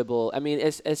super enjoyable. I mean,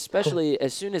 especially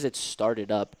as soon as it started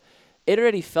up, it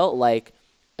already felt like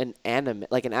an anime,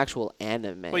 like an actual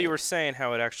anime. Well, you were saying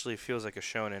how it actually feels like a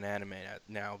shonen anime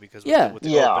now because Yeah. with the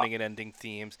Yeah. opening and ending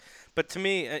themes. But to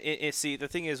me, see, the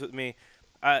thing is with me,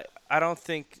 I don't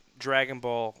think Dragon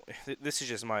Ball. This is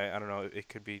just I don't know. It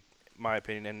could be my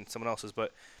opinion and someone else's,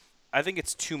 but I think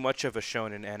it's too much of a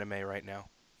shonen anime right now.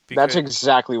 That's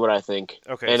exactly what I think.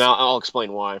 Okay, And so- I'll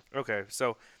explain why. Okay,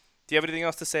 so do you have anything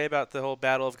else to say about the whole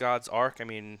Battle of Gods arc? I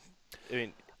mean, no,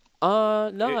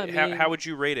 I mean, how would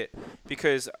you rate it?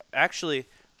 Because actually,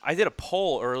 I did a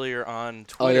poll earlier on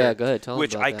oh Twitter. yeah, go ahead. Tell 'em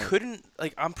which about I that. couldn't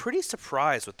like. I'm pretty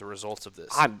surprised with the results of this.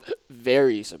 I'm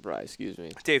very surprised. Excuse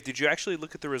me. Dave, did you actually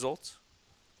look at the results?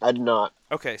 I did not.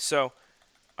 Okay, so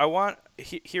I want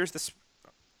here's this.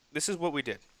 This is what we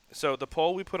did. So the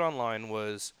poll we put online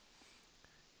was,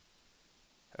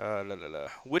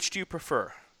 which do you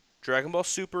prefer, Dragon Ball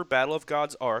Super Battle of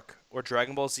Gods arc or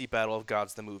Dragon Ball Z Battle of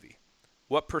Gods the movie?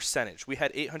 What percentage? We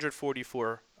had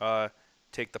 844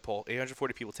 take the poll.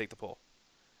 840 people take the poll.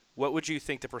 What would you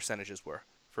think the percentages were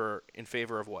for in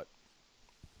favor of what?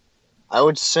 I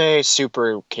would say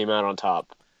Super came out on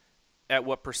top. At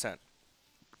what percent?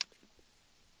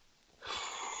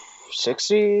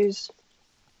 60s?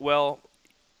 Well,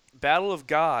 Battle of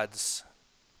Gods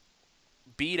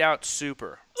beat out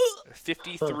Super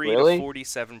 53 Really? to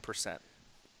 47%.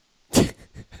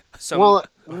 So Well,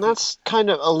 that's kind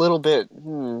of a little bit.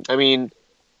 I mean,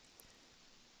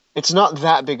 it's not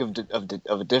that big of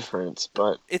a difference,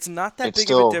 but it's not that it big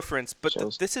of a still difference, but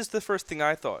shows. this is the first thing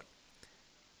I thought.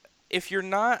 If you're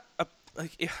not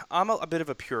I'm a bit of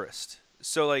a purist.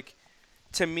 So like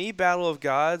to me Battle of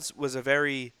Gods was a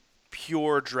very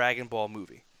pure Dragon Ball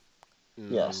movie.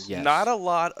 Yes. Not a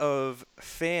lot of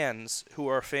fans who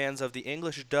are fans of the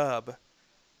English dub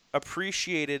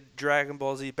appreciated Dragon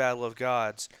Ball Z Battle of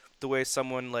Gods the way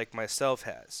someone like myself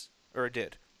has or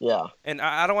did. Yeah. And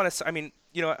I don't want to. I mean,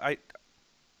 I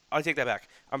take that back.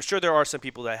 I'm sure there are some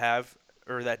people that have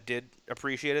or that did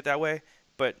appreciate it that way,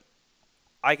 but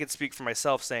I could speak for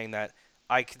myself saying that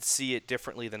I could see it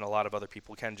differently than a lot of other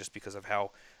people can just because of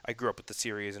how I grew up with the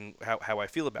series and how I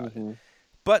feel about it.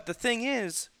 But the thing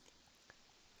is,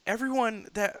 everyone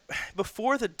that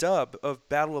before the dub of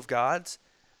Battle of Gods,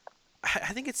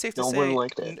 I think it's safe to say No one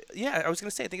liked it. Yeah, I was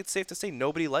gonna say I think it's safe to say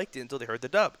nobody liked it until they heard the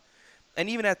dub, and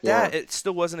even at that, it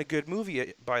still wasn't a good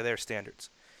movie by their standards.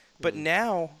 But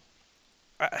now,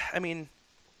 I mean,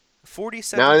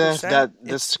 47%. Now that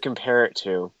this to compare it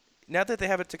to. Now that they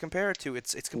have it to compare it to,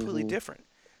 it's completely different.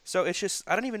 So it's just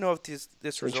I don't even know if this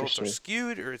results are Interesting.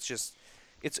 skewed or it's just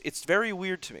it's very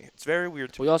weird to me. It's very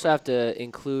weird to me. We also have to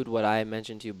include what I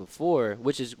mentioned to you before,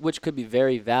 which could be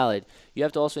very valid. You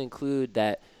have to also include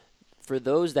that for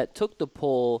those that took the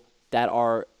poll that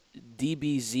are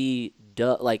DBZ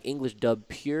like English dub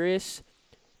purists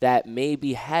that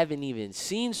maybe haven't even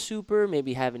seen Super,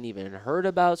 maybe haven't even heard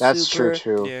about That's Super.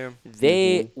 true too. Yeah.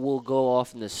 They will go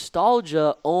off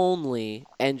nostalgia only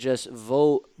and just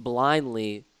vote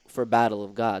blindly for Battle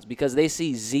of Gods because they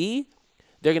see Z.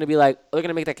 They're gonna be like, they're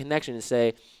gonna make that connection and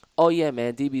say, "Oh yeah,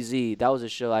 man, DBZ, that was a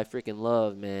show I freaking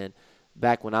loved, man.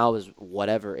 Back when I was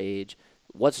whatever age,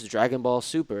 what's Dragon Ball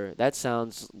Super? That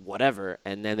sounds whatever,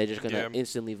 and then they're just gonna Yeah.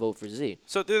 instantly vote for Z.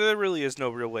 So there really is no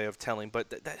real way of telling,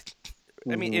 but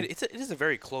I mean, Mhm. it is a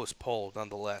very close poll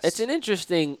nonetheless. It's an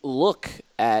interesting look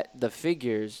at the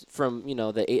figures from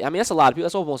the eight. I mean, that's a lot of people.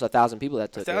 That's almost 1,000 people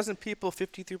that took it. 1,000 people,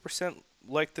 53%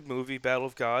 like the movie Battle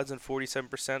of Gods, and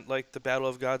 47% like the Battle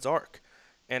of Gods arc.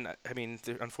 And I mean,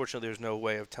 unfortunately, there's no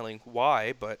way of telling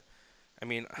why, but I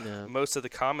mean, Yeah. most of the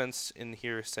comments in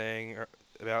here saying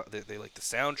about they like the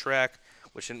soundtrack,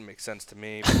 which didn't make sense to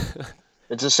me. But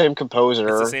It's the same composer.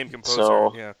 it's the same composer.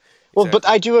 So, Yeah. well, but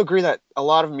Exactly. I do agree that a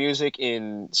lot of music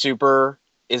in Super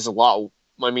is a lot.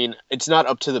 I mean, it's not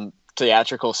up to the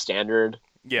theatrical standard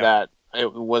Yeah. that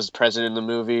it was present in the Well,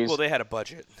 movies. they had a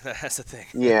budget. That's the thing.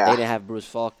 They Yeah. didn't have Bruce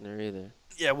Faulkner either.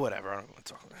 Yeah, whatever. I don't want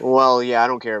to talk about it. Well, yeah, I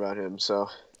don't care about him. So,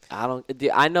 I don't.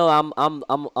 I know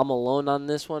I'm alone on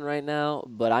this one right now,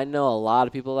 but I know a lot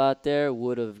of people out there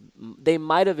they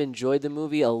might have enjoyed the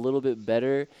movie a little bit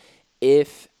better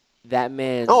if that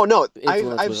man's oh no,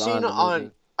 influence I've was seen on the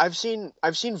movie.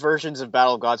 I've seen versions of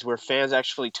Battle of Gods where fans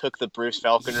actually took the Bruce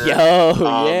Falconer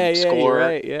Yeah, you're score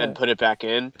right, yeah. and put it back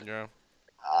in. Yeah.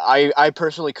 I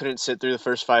personally couldn't sit through the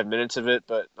first 5 minutes of it,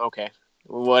 but okay,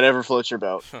 whatever floats your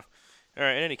boat. All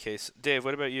right. In any case, Dave,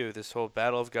 what about you? This whole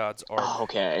Battle of Gods arc.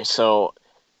 Okay, so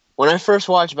when I first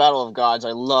watched Battle of Gods,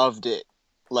 I loved it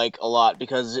like a lot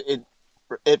because it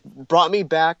brought me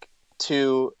back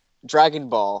to Dragon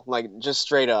Ball, like just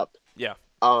straight up. Yeah.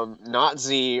 Not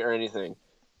Z or anything.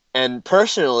 And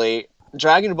personally,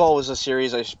 Dragon Ball was a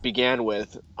series I began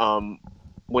with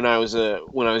when I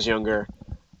was younger.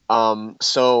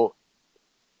 So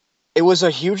it was a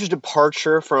huge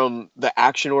departure from the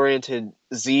action oriented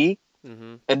Z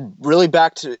Mhm. and really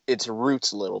back to its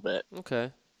roots a little bit.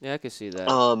 Okay. Yeah, I can see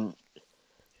that.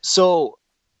 So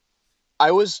I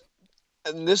was,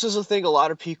 and this is a thing a lot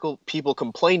of people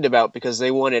complained about because they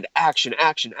wanted action,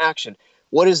 action, action.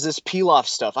 What is this Pilaf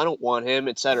stuff? I don't want him,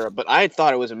 etc. But I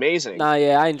thought it was amazing. Nah,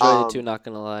 yeah, I enjoyed it too. Um, Not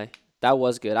gonna lie, that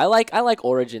was good. I like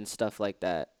origin stuff like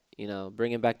that.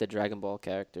 Bringing back the Dragon Ball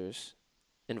characters,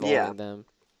 yeah. involving them.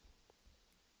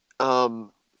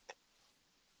 Um,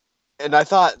 and I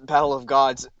thought Battle of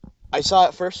Gods. I saw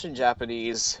it first in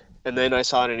Japanese, and then I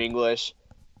saw it in English.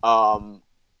 Um,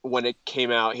 when it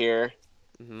came out here,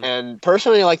 Mhm. and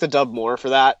personally, I like the dub more for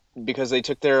that because they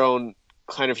took their own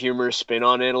kind of humorous spin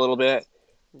on it a little bit.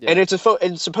 Yeah. And it's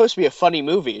supposed to be a funny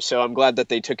movie, so I'm glad that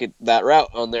they took it that route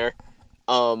on there.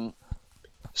 Um,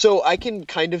 so I can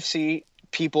kind of see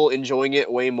people enjoying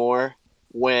it way more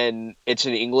when it's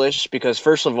in English because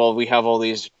first of all, we have all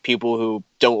these people who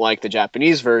don't like the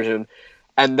Japanese version,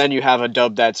 and then you have a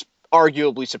dub that's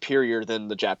arguably superior than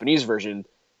the Japanese version,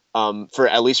 for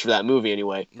at least for that movie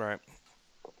anyway. Right.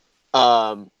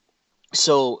 Um,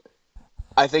 so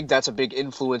I think that's a big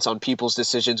influence on people's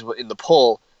decisions in the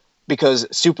poll because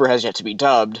Super has yet to be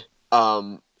dubbed,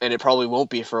 and it probably won't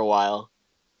be for a while.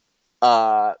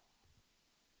 Uh,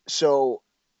 so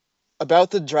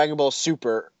about the Dragon Ball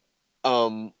Super,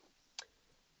 um,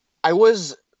 I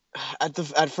was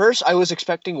at first I was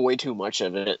expecting way too much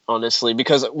of it, honestly,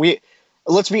 because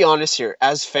let's be honest here,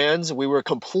 as fans, we were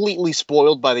completely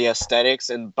spoiled by the aesthetics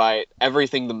and by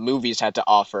everything the movies had to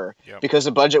offer Yep. because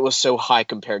the budget was so high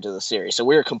compared to the series. So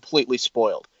we were completely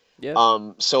spoiled. Yeah.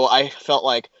 So I felt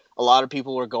like a lot of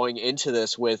people were going into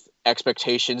this with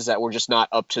expectations that were just not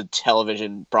up to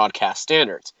television broadcast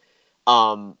standards.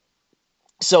 Um,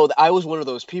 so I was one of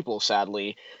those people,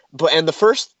 sadly. And the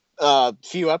first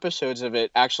few episodes of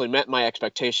it actually met my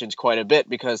expectations quite a bit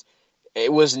because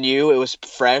it was new, it was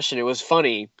fresh, and it was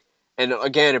funny. And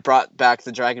again, it brought back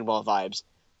the Dragon Ball vibes.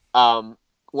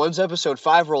 Once episode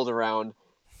 5 rolled around,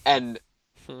 and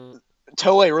Hmm.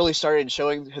 Toei really started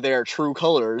showing their true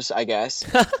colors, I guess.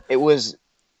 it was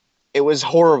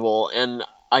horrible, and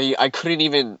I couldn't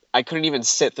even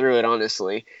sit through it,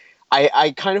 honestly.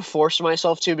 I kind of forced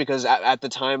myself to because at the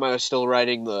time I was still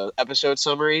writing the episode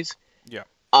summaries. Yeah.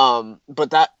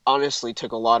 But that honestly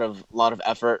took a lot of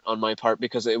effort on my part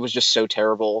because it was just so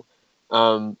terrible.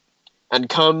 And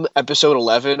come episode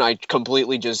 11,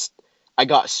 I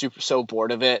got so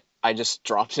bored of it. I just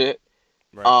dropped it.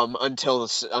 Right. Until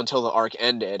the arc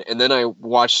ended, and then I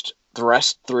watched the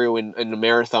rest through in a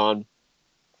marathon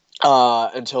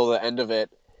until the end of it,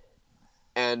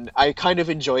 and I kind of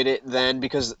enjoyed it then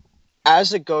because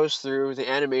as it goes through, the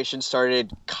animation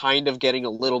started kind of getting a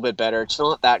little bit better. It's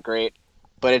not that great,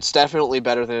 but it's definitely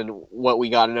better than what we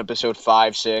got in episode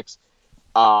 5, 6.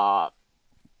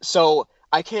 So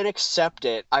I can't accept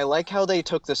it. I like how they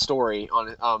took the story on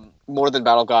it, more than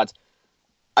Battle of Gods.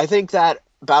 I think that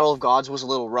Battle of Gods was a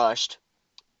little rushed,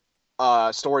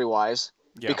 story wise,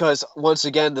 Yeah. because once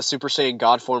again the Super Saiyan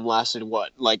God form lasted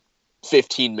what, like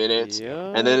 15 minutes,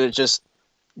 and then Yeah. it just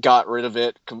got rid of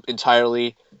it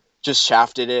entirely, just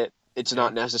shafted it. It's Yeah.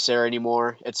 not necessary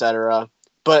anymore, etc.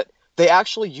 But they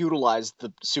actually utilized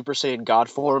the Super Saiyan God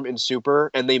form in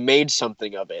Super, and they made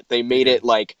something of it. They They made did. it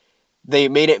like they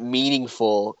made it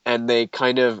meaningful, and they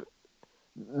kind of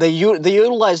they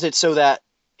utilized it so that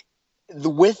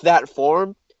with that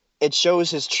form, it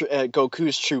shows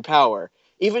Goku's true power.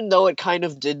 Even though it kind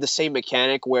of did the same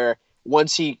mechanic where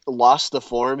once he lost the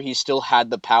form, he still had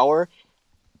the power.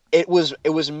 It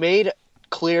was made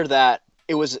clear that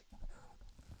it was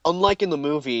unlike in the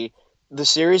movie. The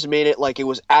series made it like it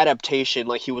was adaptation,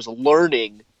 like he was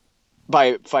learning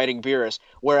by fighting Beerus.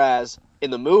 Whereas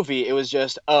in the movie, it was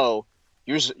just, oh,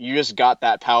 you just got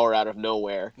that power out of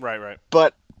nowhere. Right. Right.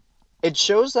 But it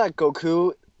shows that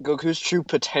Goku's true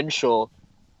potential.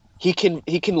 He can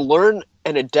learn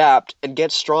and adapt and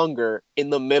get stronger in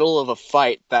the middle of a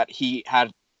fight that he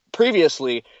had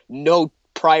previously no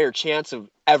prior chance of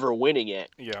ever winning it.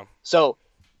 Yeah. So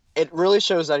it really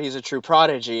shows that he's a true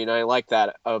prodigy, and I like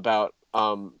that about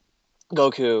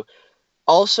Goku.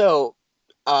 Also,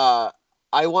 uh,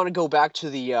 I want to go back to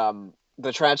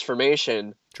the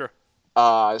transformation Sure.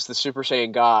 as the Super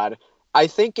Saiyan God. I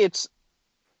think it's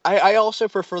I also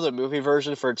prefer the movie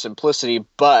version for its simplicity,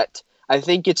 but I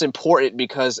think it's important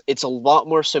because it's a lot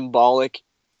more symbolic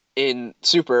in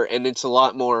Super, and it's a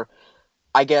lot more,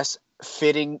 I guess,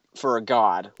 fitting for a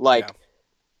god. Yeah.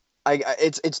 Like,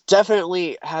 it's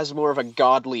definitely has more of a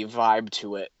godly vibe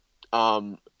to it.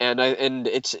 And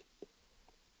it's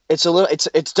a little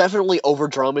it's definitely over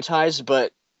dramatized,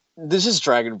 but this is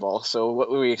Dragon Ball, so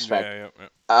what would we expect? Yeah. Yeah.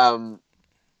 Yeah. Um,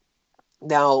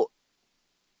 Now,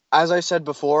 as I said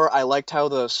before, I liked how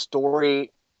the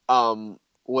story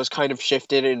was kind of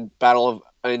shifted in Battle of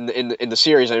in the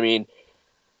series. I mean,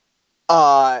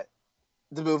 uh,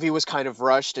 the movie was kind of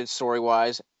rushed in story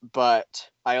wise, but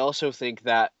I also think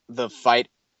that the fight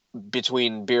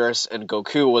between Beerus and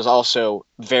Goku was also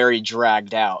very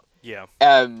dragged out. Yeah.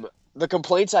 The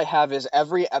complaints I have is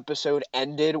every episode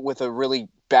ended with a really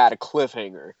bad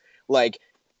cliffhanger. Like,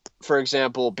 for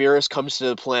example, Beerus comes to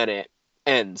the planet,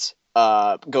 ends.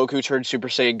 Goku turns Super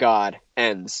Saiyan God,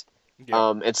 ends,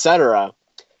 Yeah. etc.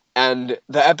 And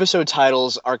the episode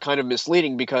titles are kind of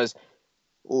misleading because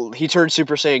he turns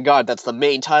Super Saiyan God. That's the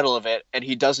main title of it, and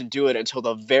he doesn't do it until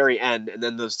the very end, and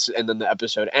then the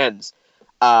episode ends.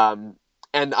 Um,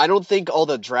 and I don't think all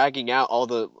the dragging out, all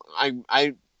the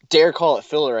I dare call it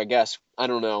filler. I guess I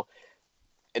don't know.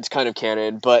 It's kind of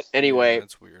canon, but Yeah. anyway,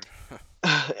 That's weird.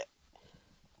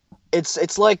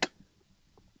 it's like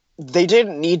they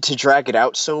didn't need to drag it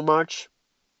out so much.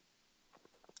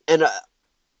 And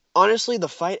honestly, the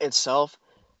fight itself,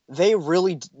 they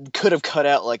really could have cut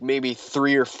out like maybe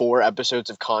 3 or 4 episodes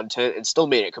of content and still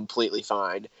made it completely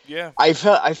fine. Yeah. I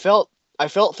felt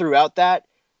throughout that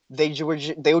they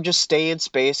would just stay in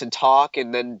space and talk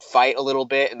and then fight a little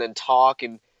bit and then talk,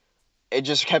 and it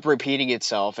just kept repeating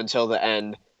itself until the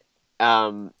end.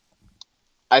 Um,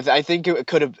 I think it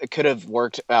could have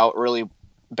worked out really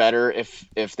better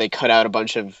if they cut out a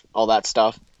bunch of all that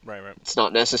stuff. Right. Right. It's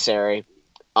not necessary.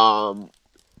 Um,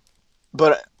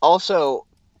 but also,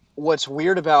 what's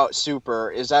weird about Super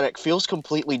is that it feels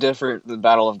completely different than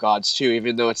Battle of Gods 2,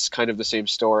 even though it's kind of the same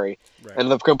story. Right. And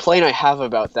the complaint I have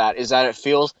about that is that it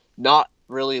feels not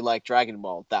really like Dragon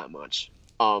Ball that much.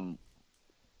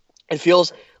 It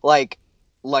feels like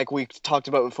we talked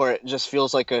about before. It just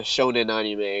feels like a shonen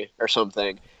anime or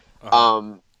something.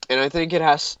 Uh-huh. And I think it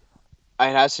has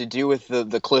to do with the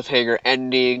cliffhanger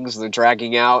endings, the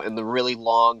dragging out, and the really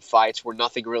long fights where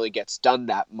nothing really gets done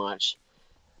that much.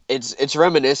 It's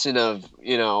reminiscent of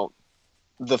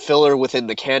the filler within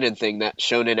the canon thing that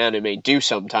shonen anime do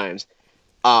sometimes.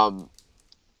 Um,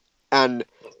 and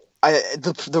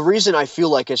the reason I feel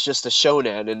like it's just a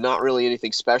shonen and not really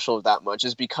anything special that much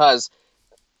is because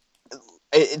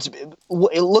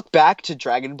look back to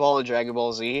Dragon Ball and Dragon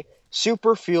Ball Z.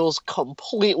 Super feels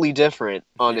completely different,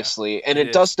 Yeah. honestly, and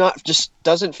It it is.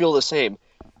 doesn't feel the same.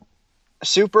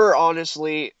 Super,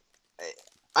 honestly,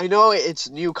 I know it's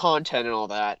new content and all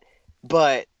that,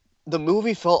 but the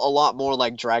movie felt a lot more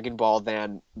like Dragon Ball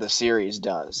than the series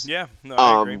does. Yeah. No,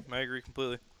 I agree. Um, I agree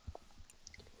completely.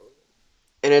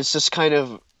 and it's just kind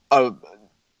of uh,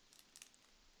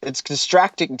 it's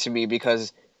distracting to me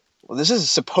because well, this is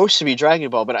supposed to be Dragon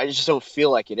Ball, but I just don't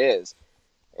feel like it is.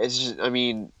 It's just, I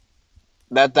mean,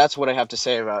 that's what I have to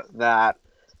say about that.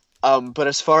 But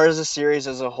as far as the series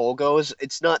as a whole goes,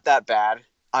 it's not that bad.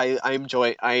 I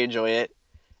enjoy it,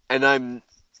 and I'm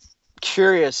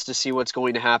curious to see what's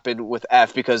going to happen with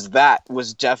F because that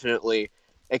was definitely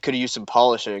it could use some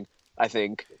polishing. I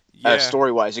think Yeah,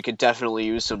 story wise, it could definitely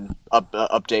use some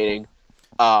updating.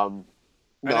 I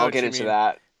know I'll what get you into mean.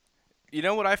 that. You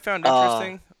know what I found Uh,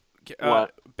 interesting?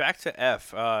 what? Back to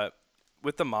F.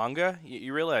 With the manga,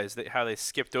 you realize that how they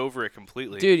skipped over it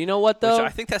completely, Dude, you know what which though? I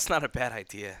think that's not a bad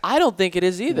idea. I don't think it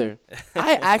is either.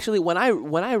 I actually, when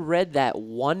I read that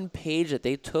one page that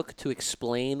they took to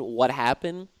explain what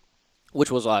happened,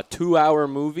 which was a 2-hour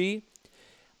movie,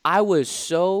 I was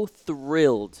so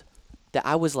thrilled that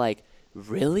I was like,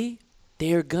 really?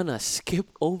 They're gonna skip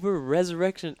over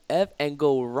Resurrection F and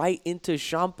go right into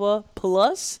Champa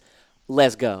Plus?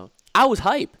 Let's go. I was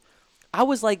hype. I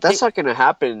was like, That's not gonna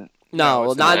happen. No,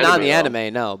 no, it's not not. not in the Anime, though.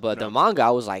 anime, no. But No. the manga, I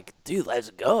was like, dude, let's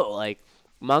go. Like,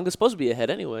 manga's supposed to be ahead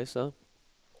anyway, so.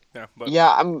 Yeah, but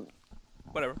Yeah,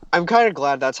 whatever. I'm kind of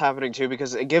glad that's happening too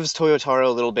because it gives Toyotaro a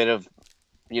little bit of,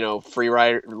 free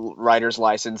writer's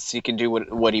license. He can do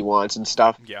what he wants and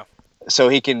stuff, Yeah, so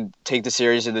he can take the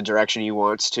series in the direction he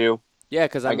wants to. Yeah,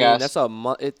 because I I mean, guess.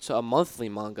 that's it's a monthly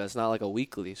manga. It's not like a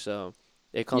weekly, so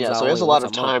it comes Yeah, out so he has only a lot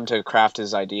once of a month. time to craft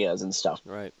his ideas and stuff.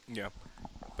 Right. yeah.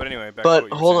 But anyway, back to But what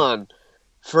you were hold saying.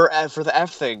 on, for the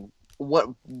F thing, what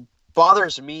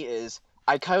bothers me is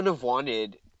I kind of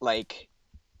wanted like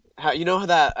how how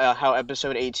that how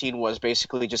episode 18 was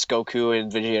basically just Goku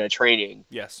and Vegeta training.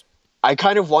 Yes, I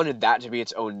kind of wanted that to be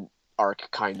its own arc,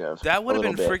 kind of that a would have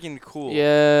little been bit. friggin' cool.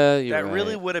 Yeah, you're That right.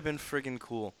 really would have been friggin'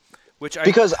 cool. Which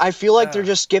Because I feel like they're uh,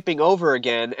 just skipping over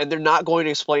again, and they're not going to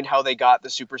explain how they got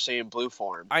the Super Saiyan Blue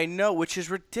form, I know, which is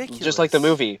ridiculous. just like the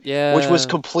movie, Yeah. which was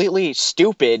completely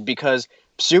stupid because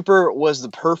Super was the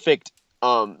perfect,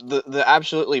 the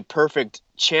absolutely perfect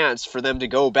chance for them to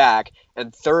go back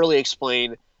and thoroughly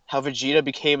explain how Vegeta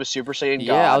became a Super Saiyan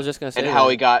Yeah, I God was just gonna say and how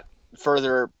that. he got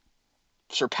further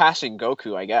surpassing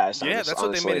Goku. I guess. Yeah, that's what they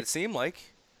honestly. made it seem like.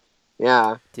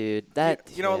 Yeah. Dude, that.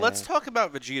 You know, let's yeah. talk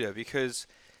about Vegeta because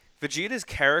Vegeta's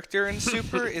character in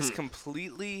Super is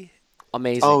completely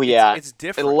Amazing. Oh yeah. it's And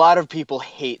different. a lot of people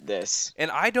hate this.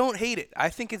 And I don't hate it. I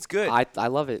think it's good. I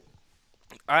love it.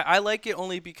 I like it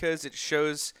only because it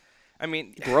shows. I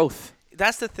mean, Growth.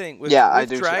 that's the thing with, Yeah, I with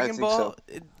do too. I Dragon think Ball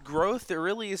so. growth. There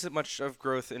really isn't much of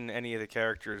growth in any of the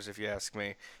characters, if you ask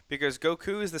me, because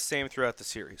Goku is the same throughout the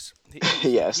series.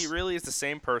 Yes. He really is the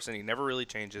same person. He never really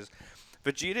changes.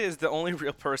 Vegeta is the only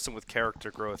real person with character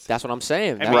growth. That's what I'm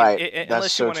saying. I That- mean, Right, that's unless you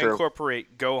so want to true.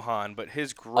 incorporate Gohan, but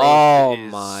his growth oh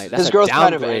is my, that's His a growth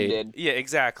kind of downgrade. ended. yeah,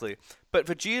 exactly. But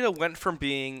Vegeta went from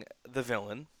being the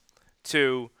villain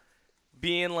to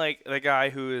being like the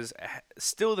guy who is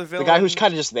still the The villain. guy who's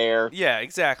kind of just there. yeah,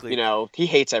 exactly. He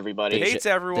hates everybody. The Hates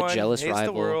everyone. jealous hates the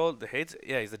rival. world.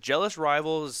 He's the jealous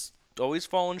rival. Is always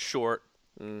falling short.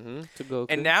 Mm-hmm. To Goku.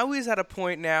 And now he's at a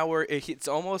point now where it's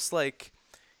almost like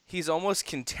he's almost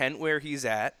content where he's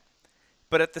at,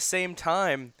 but at the same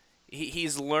time,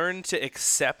 he's learned to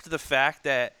accept the fact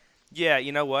that, yeah,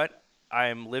 you know what?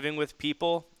 I'm living with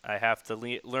people. I have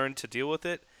to learn to deal with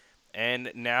it,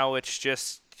 and now it's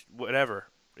just whatever.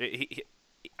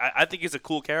 I think he's a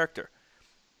cool character.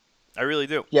 I really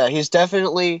do. Yeah, he's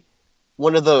definitely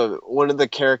one of the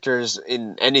characters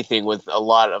in anything with a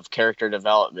lot of character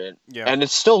development. Yeah. And it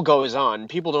still goes on.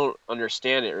 People don't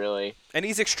understand it really. And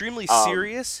he's extremely Um,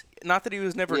 serious. Not that he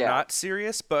was never yeah. not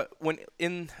serious, but when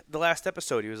in the last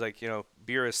episode, he was like,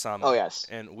 Beerus-sama. Oh, yes.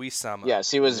 And We-sama. Yes,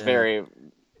 he was Yeah. very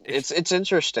it's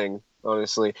interesting,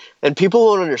 honestly. And people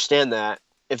won't understand that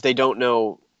if they don't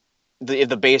know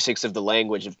the basics of the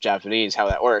language of Japanese, how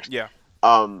that works. Yeah.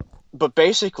 But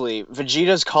basically,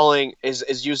 Vegeta's calling is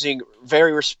using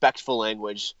very respectful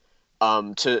language,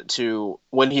 to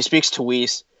when he speaks to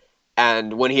Whis,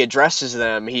 and when he addresses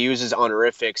them, he uses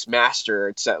honorifics, master,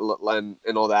 etc.,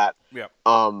 and all that. Yeah.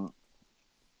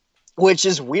 Which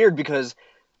is weird because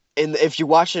if you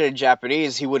watch it in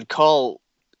Japanese, he would call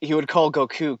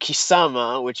Goku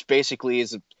Kisama, which basically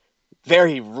is a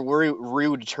very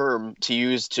rude term to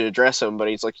use to address him. But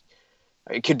he's like,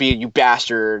 it could be you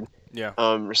bastard. Yeah.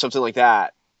 Or something like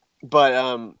that.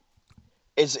 But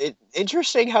it's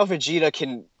interesting how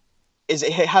Vegeta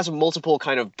it has multiple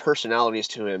kind of personalities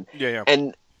to him, Yeah.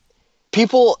 and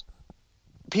people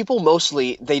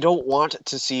mostly they don't want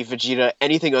to see Vegeta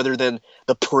anything other than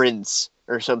the prince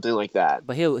or something like that.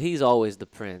 But he's always the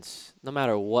prince, no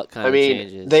matter what kind I of mean,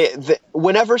 changes. they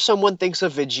whenever someone thinks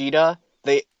of Vegeta,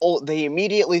 they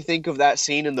immediately think of that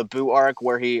scene in the Buu arc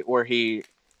where he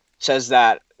says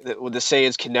that the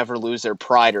Saiyans can never lose their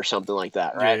pride or something like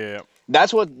that, right? Yeah.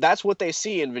 That's what they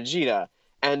see in Vegeta,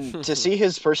 and to see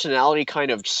his personality kind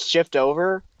of shift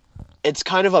over, it's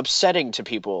kind of upsetting to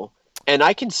people. And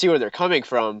I can see where they're coming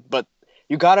from, but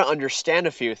you got to understand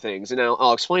a few things, and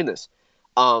I'll explain this.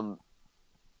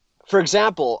 For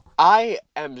example, I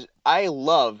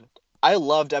loved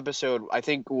episode, I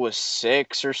think it was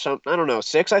 6 or something. I don't know,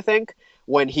 6 I think,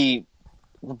 when he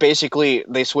basically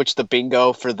they switched the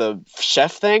bingo for the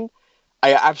chef thing.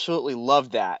 I absolutely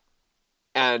loved that.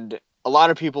 And a lot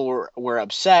of people were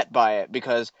upset by it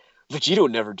because Vegeta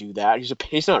would never do that.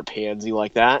 He's not a pansy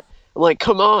like that. I'm like,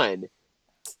 come on.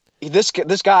 The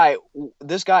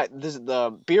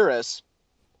Beerus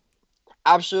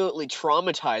absolutely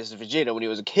traumatized Vegeta when he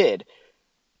was a kid.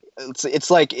 It's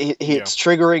like it's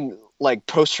triggering like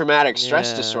post traumatic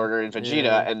stress Yeah, disorder in Vegeta,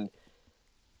 yeah.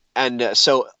 and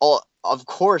of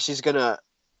course he's gonna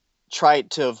try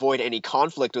to avoid any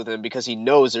conflict with him because he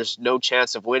knows there's no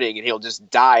chance of winning and he'll just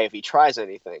die if he tries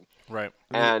anything. Right.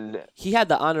 I mean, And he had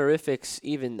the honorifics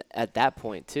even at that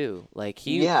point too. Like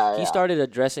yeah, he yeah. started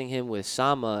addressing him with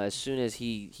Sama as soon as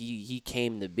he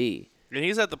came to be. And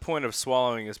he's at the point of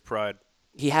swallowing his pride.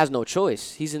 He has no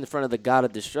choice. He's in front of the god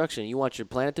of destruction. You want your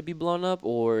planet to be blown up,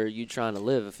 or are you trying to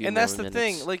live a few And more that's the minutes?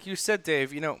 thing, like you said,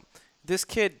 Dave, this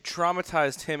kid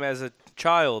traumatized him as a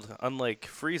child, unlike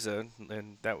Frieza,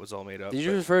 and that was all made up. Did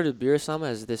you refer to Beerus-sama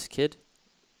as this kid?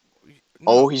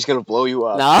 Oh, he's gonna blow you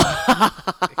up.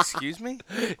 No. Excuse me?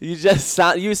 You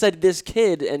said this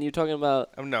kid, and you're talking about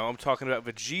No, I'm talking about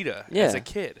Vegeta Yeah. as a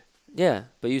kid. yeah,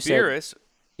 but you said Beerus,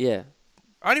 yeah.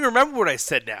 I don't even remember what I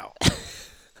said now.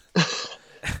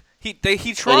 He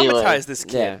traumatized this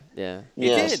kid. Yeah. He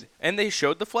Yes. did, and they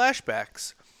showed the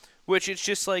flashbacks, which it's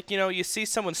just like you see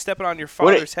someone stepping on your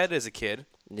father's head as a kid.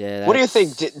 Yeah. What do you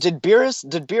think? that's- Did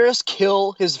Beerus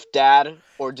kill his dad,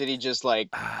 or did he just like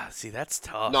See, that's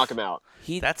tough. knock him out?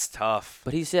 That's tough.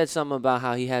 But he said something about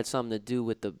how he had something to do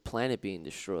with the planet being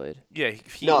destroyed. Yeah,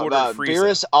 he No, ordered Frieza.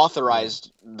 Beerus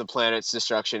authorized the planet's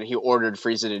destruction. He ordered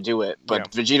Frieza to do it,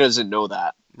 but Vegeta doesn't know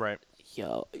that. Right.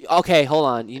 Yo, okay, hold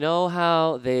on. You know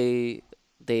how they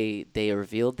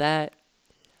revealed that?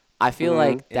 I feel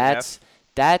like In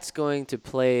that's going to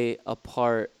play a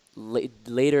part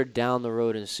later down the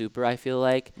road in Super. I feel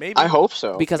like Maybe. I hope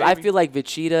so. because maybe. I feel like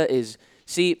Vegeta's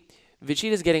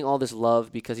getting all this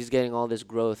love because he's getting all this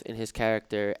growth in his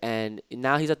character, and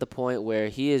now he's at the point where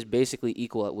he is basically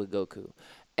equal with Goku.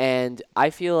 And I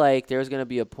feel like there's going to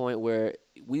be a point where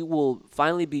we will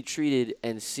finally be treated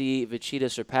and see Vegeta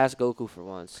surpass Goku for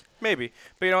once. Maybe.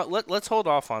 But you know what? Let's hold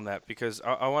off on that because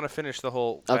I want to finish the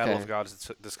whole Battle Okay. of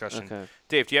Gods discussion. Okay.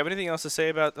 Dave, do you have anything else to say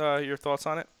about your thoughts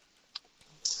on it?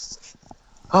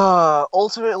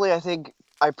 Ultimately, I think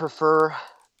I prefer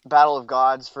Battle of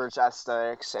Gods for its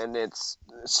aesthetics and its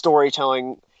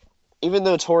storytelling. Even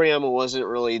though Toriyama wasn't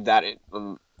really that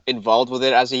involved with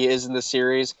it as he is in the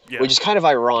series, Yeah. which is kind of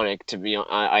ironic to be.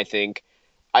 I think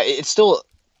I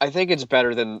think it's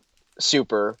better than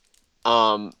Super,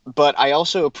 but I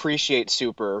also appreciate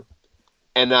Super,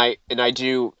 and I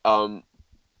do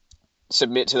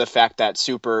submit to the fact that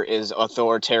Super is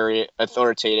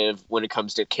authoritative when it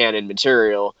comes to canon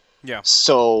material. Yeah.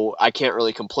 So I can't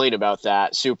really complain about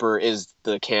that. Super is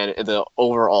the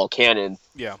overall canon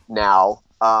Yeah. now.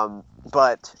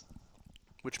 But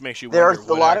Which makes you There are wonder a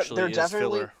what lot of- actually there is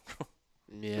definitely- filler.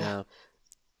 Yeah.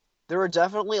 there are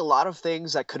definitely a lot of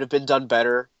things that could have been done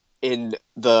better in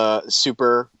the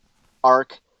Super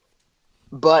arc,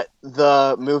 but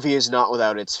the movie is not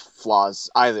without its flaws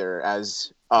either.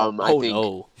 As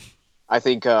I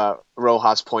think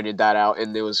Rojas pointed that out,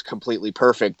 and it was completely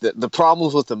perfect. The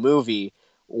problems with the movie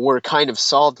were kind of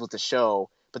solved with the show,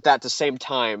 but at the same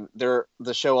time, the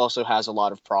show also has a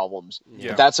lot of problems.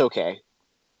 Yeah. But that's okay.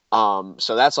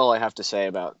 So that's all I have to say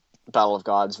about Battle of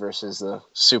Gods versus the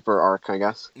Super arc, I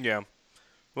guess. Yeah.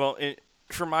 Well,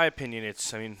 for my opinion,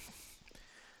 it's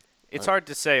hard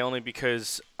to say only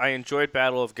because I enjoyed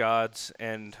Battle of Gods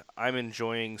and I'm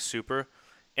enjoying Super.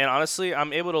 And honestly,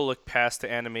 I'm able to look past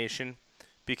the animation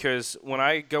because when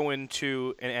I go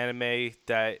into an anime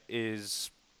that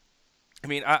is...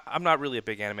 I'm not really a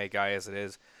big anime guy as it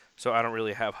is, so I don't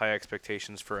really have high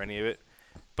expectations for any of it.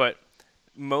 But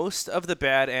most of the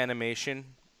bad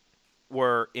animation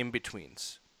were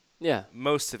in-betweens. Yeah.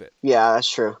 Most of it. Yeah, that's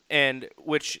true. And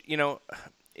which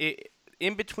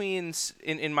in betweens,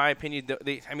 in my opinion,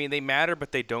 they matter,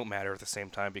 but they don't matter at the same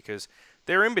time because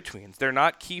they're in betweens. They're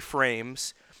not key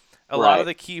frames. A lot of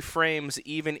the key frames,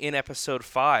 even in episode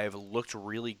 5, looked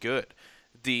really good.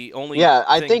 The only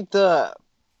I think the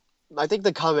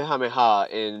Kamehameha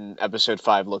in episode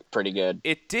 5 looked pretty good.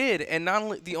 It did, and not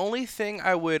only the only thing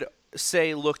I would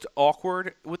say looked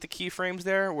awkward with the keyframes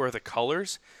there were the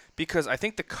colors, because I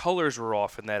think the colors were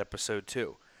off in that episode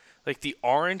too. Like the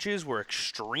oranges were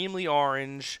extremely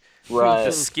orange. Right.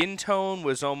 The skin tone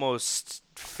was almost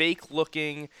fake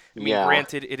looking. Yeah.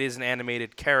 Granted, it is an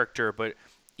animated character, but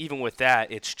even with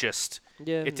that, it's just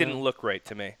Yeah, it didn't no. look right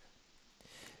to me.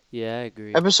 Yeah, I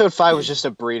agree. Episode 5 was just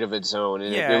a breed of its own,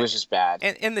 and it Yeah, was just bad.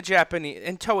 and the Japanese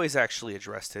and Toei's actually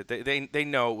addressed it. They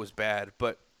know it was bad,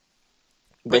 but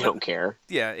They no, don't care.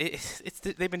 yeah, it's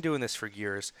they've been doing this for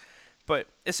years. But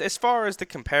as far as the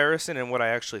comparison and what I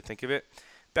actually think of it,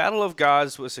 Battle of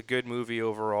Gods was a good movie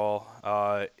overall.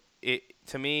 It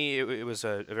to me it was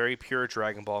a very pure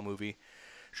Dragon Ball movie.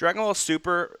 Dragon Ball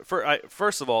Super.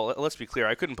 First of all, let's be clear.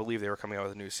 I couldn't believe they were coming out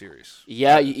with a new series.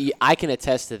 Yeah, I can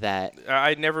attest to that.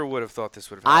 I never would have thought this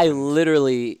would have I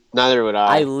happened. Neither would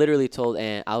I I. literally told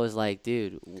Ant, I was like,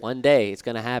 dude, one day it's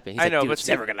gonna happen. He's I like, know, dude, but it's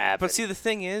see, never gonna happen. But see, the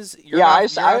thing is, you're Yeah,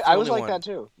 not, you're not the I was only like one. that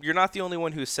too. You're not the only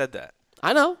one who said that.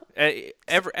 I know.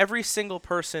 Every single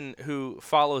person who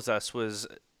follows us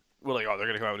we're like, oh, they're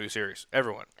gonna come out with a new series.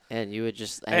 Everyone. And you would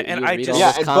just And you would I read just- all Yeah,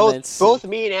 those and comments. both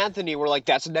me and Anthony were like,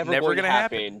 "That's never Never going to gonna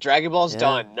happen. happen. Dragon Ball's Yeah.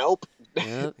 done. Nope."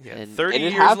 Yep. Yeah, And 30 and it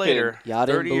years happened. later. y'all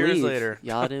didn't 30 believe. years later.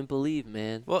 Y'all didn't believe,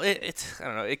 man. Well, it's I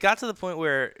don't know. It got to the point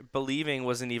where believing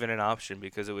wasn't even an option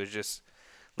because it was just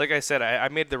like I said. I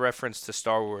made the reference to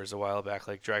Star Wars a while back.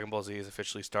 Like Dragon Ball Z is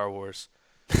officially Star Wars.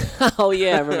 Oh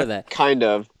yeah, I remember that. Kind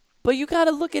of. But you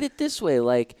gotta look at it this way,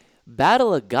 like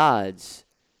Battle of Gods.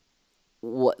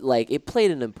 It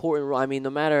played an important role. I mean, no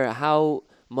matter how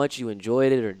much you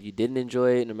enjoyed it or you didn't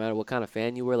enjoy it, no matter what kind of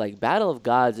fan you were, like Battle of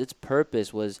Gods, its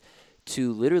purpose was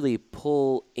to literally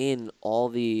pull in all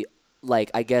the, like,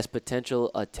 I guess,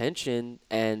 potential attention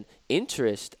and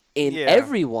interest in Yeah.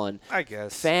 everyone, I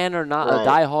guess. fan or not, Right. a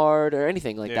diehard or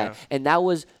anything like Yeah. that. And that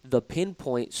was the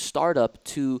pinpoint startup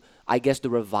to, I guess, the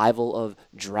revival of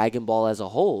Dragon Ball as a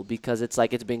whole, because it's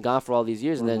like it's been gone for all these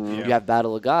years, and then Yeah. you have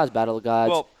Battle of Gods. Battle of Gods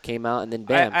Well, came out, and then I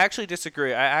bam. actually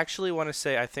disagree. I actually want to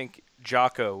say I think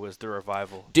Jocko was the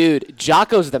revival. Dude,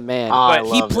 Jocko's the man. I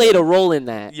But he love played it. a role in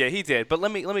that. Yeah, he did. But let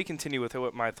me continue with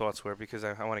what my thoughts were because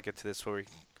I want to get to this before we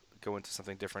go into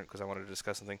something different because I wanted to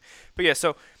discuss something. But yeah,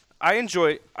 so I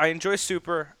enjoy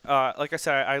Super. Like I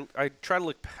said, I tend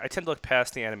to look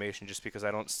past the animation just because I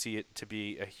don't see it to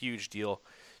be a huge deal.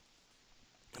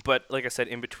 But like I said,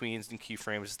 in betweens and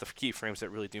keyframes is the keyframes that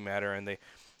really do matter,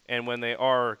 and when they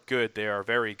are good, they are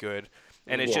very good.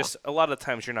 And it's Yeah. just a lot of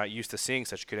times you're not used to seeing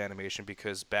such good animation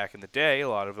because back in the day, a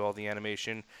lot of all the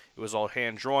animation it was all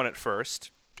hand drawn at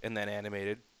first and then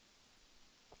animated,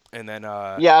 and then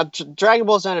Yeah, Dragon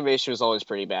Ball's animation was always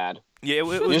pretty bad. yeah, it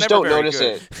was You just never don't very notice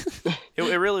good.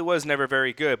 it. It really was never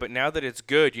very good. But now that it's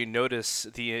good, you notice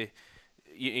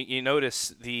you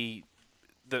notice the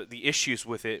issues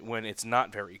with it when it's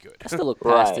not very good. I still look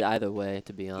past Right. it either way,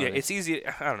 to be honest. Yeah, it's easy.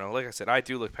 I don't know. Like I said, I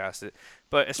do look past it.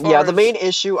 But as far Yeah, as the main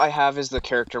issue I have is the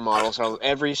character models. So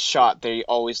every shot, they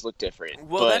always look different.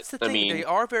 well, but, that's the thing. I mean, They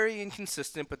are very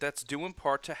inconsistent, but that's due in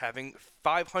part to having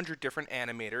 500 different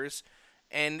animators,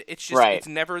 and it's just Right. it's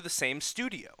never the same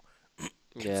studio.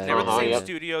 Yeah, It's never the same yep.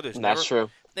 studio. There's that's never,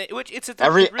 true. Which it's a,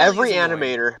 Every it really is annoying.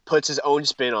 animator puts his own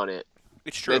spin on it.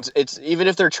 It's true. It's even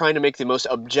if they're trying to make the most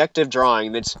objective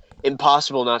drawing, it's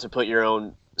impossible not to put your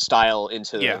own style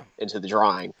into Yeah. the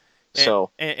drawing. And, So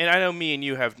and I know me and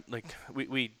you have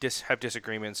we have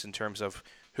disagreements in terms of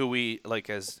who we like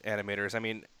as animators. I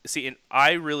mean, see, and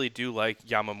I really do like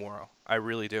Yamamuro. I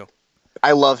really do.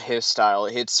 I love his style.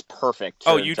 It's perfect.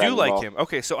 Oh, for you Dragon do like Ball. him?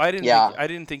 Okay, so I didn't. Yeah. I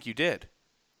didn't think you did.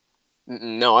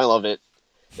 No, I love it.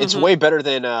 It's way better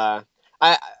than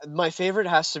my favorite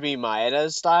has to be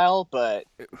Maeda's style, but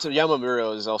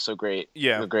Yamamuro is also great.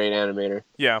 Yeah. A great animator.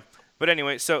 Yeah, but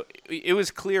anyway, so it was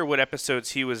clear what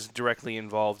episodes he was directly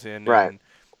involved in, Right. and,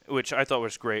 which I thought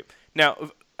was great.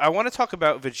 Now, I want to talk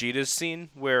about Vegeta's scene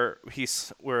where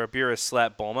Abira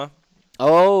slapped Bulma.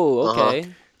 Oh, Uh-huh.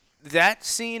 okay. That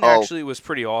scene Oh. actually was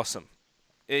pretty awesome.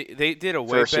 They did a way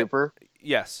For better. Super.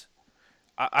 Yes.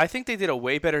 I think they did a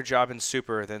way better job in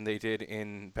Super than they did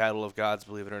in Battle of Gods,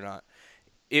 believe it or not.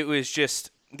 It was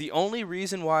just the only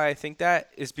reason why I think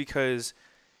that is because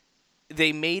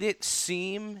they made it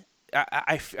seem.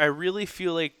 I really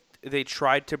feel like they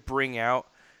tried to bring out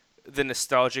the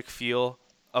nostalgic feel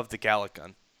of the Gallic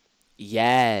gun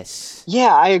Yes.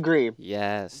 Yeah, I agree.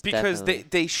 Yes. because definitely.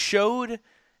 they showed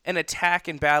an attack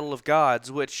in Battle of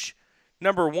Gods, which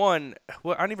number one,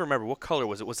 I don't even remember what color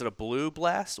was it. Was it a blue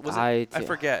blast? Was it? I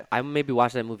forget. I maybe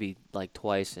watched that movie like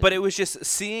twice. But it was just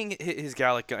seeing his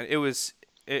Gallic gun. It was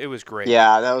great.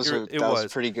 Yeah, that was It that was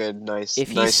was. pretty good. Nice. if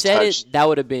he nice said touch. it, that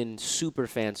would have been super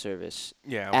fan service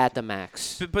Yeah. at the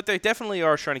max. But they definitely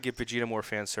are trying to give Vegeta more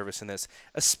fan service in this,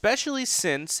 especially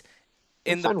since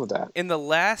I'm fine with that. in the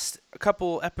last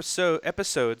couple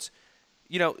episodes,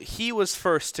 he was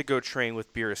first to go train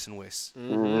with Beerus and Whis.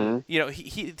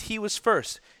 He was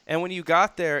first. And when you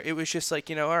got there, it was just like,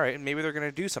 all right, maybe they're going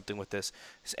to do something with this.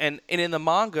 And in the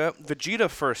manga, Vegeta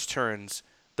first turns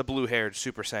the blue-haired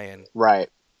Super Saiyan. Right.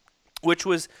 Which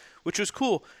was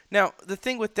cool. Now, the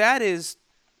thing with that is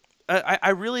I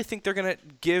really think they're going to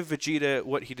give Vegeta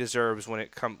what he deserves when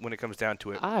it comes down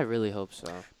to it. I really hope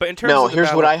so. But in terms No, of the here's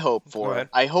battle, what I hope Go for. ahead.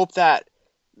 I hope that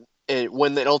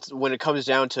when it comes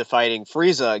down to fighting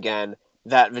Frieza again,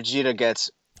 that Vegeta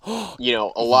gets a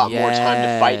lot more time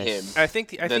to fight him I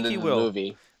think than he in the will.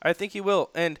 movie. I think he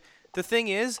will. And the thing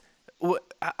is,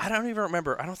 I don't even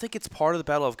remember. I don't think it's part of the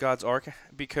Battle of God's arc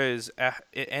because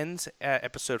it ends at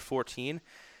episode 14.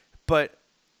 But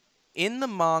in the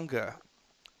manga,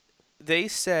 they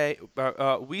say,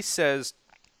 Whis says,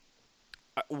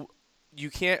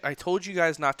 you can't. I told you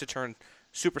guys not to turn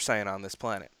Super Saiyan on this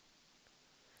planet.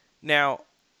 Now,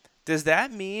 does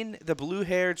that mean the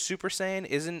blue-haired Super Saiyan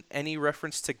isn't any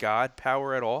reference to God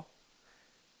power at all?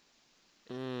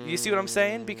 You see what I'm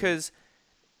saying? Because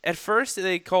at first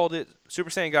they called it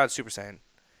Super Saiyan God Super Saiyan.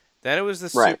 Then it was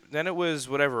then it was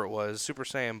whatever it was, Super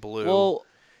Saiyan Blue. Well,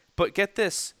 but get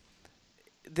this.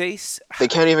 They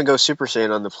can't even go Super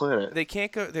Saiyan on the planet. They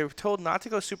can't go. They were told not to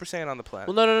go Super Saiyan on the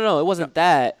planet. well, no. It wasn't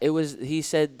that. It was he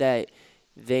said that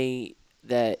he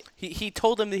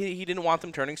told them that he didn't want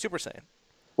them turning Super Saiyan.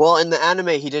 Well, in the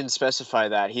anime, he didn't specify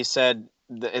that. He said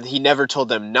he never told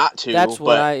them not to. That's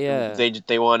but what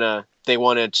they want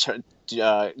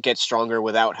to get stronger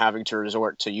without having to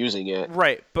resort to using it.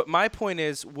 Right, but my point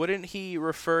is, wouldn't he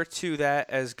refer to that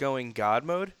as going God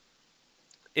mode?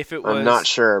 If it was, I'm not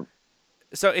sure.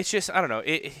 So it's just I don't know.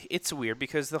 It's weird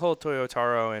because the whole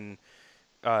Toyotaro and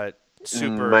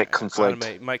Super might conflict.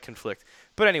 Anime might conflict.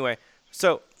 But anyway,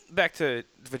 so back to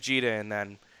Vegeta and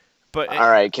then. But all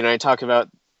right, can I talk about?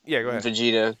 Yeah, go ahead.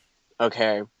 Vegeta.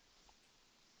 Okay.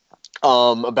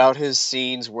 About his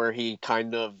scenes where he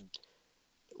kind of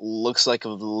looks like a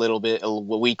little bit a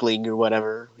weakling or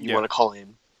whatever you want to call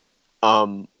him.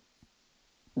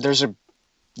 There's a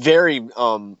very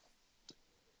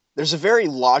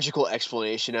logical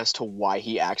explanation as to why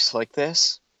he acts like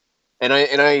this. And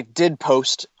I did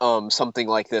post something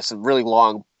like this, a really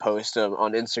long post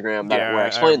on Instagram where I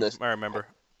explained this. I remember.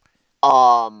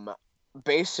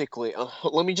 Basically,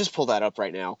 let me just pull that up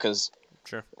right now because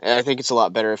sure. I think it's a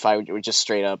lot better if I would just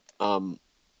straight up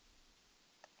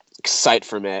cite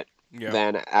from it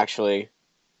than actually.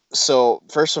 So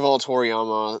first of all,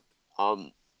 Toriyama,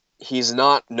 he's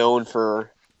not known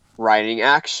for writing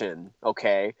action.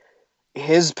 Okay,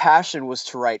 his passion was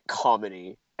to write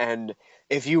comedy, and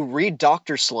if you read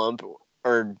Dr. Slump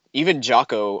or even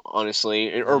Jocko,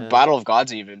 honestly, or Battle of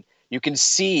Gods, even you can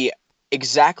see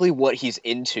exactly what he's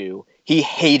into. He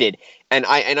hated, I'm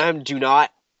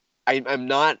not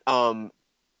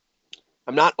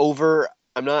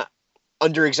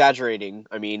under exaggerating.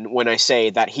 I mean, when I say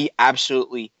that he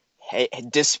absolutely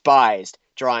despised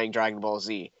drawing Dragon Ball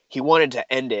Z. He wanted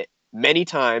to end it many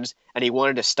times, and he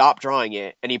wanted to stop drawing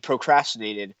it, and he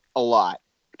procrastinated a lot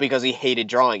because he hated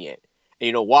drawing it. And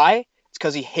you know why? It's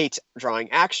because he hates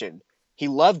drawing action. He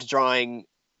loved drawing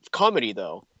comedy,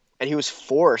 though, and he was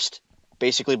forced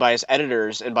basically by his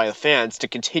editors and by the fans to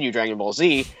continue Dragon Ball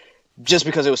Z just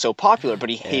because it was so popular,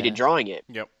 but he hated drawing it.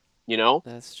 Yep. You know?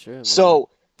 That's true. Man. So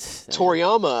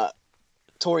Toriyama,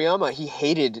 he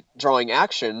hated drawing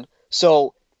action.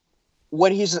 So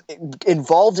when he's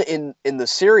involved in the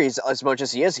series as much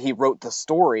as he is, he wrote the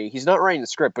story. He's not writing the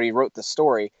script, but he wrote the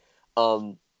story.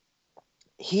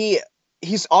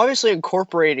 He's obviously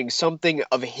incorporating something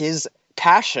of his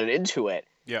passion into it.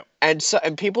 Yeah. And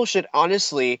people should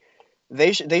honestly,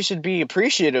 they should be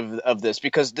appreciative of this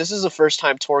because this is the first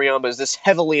time Toriyama is this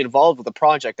heavily involved with the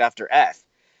project after F.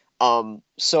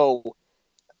 So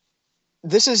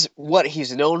this is what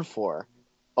he's known for,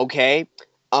 okay?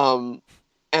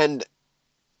 And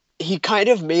he kind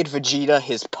of made Vegeta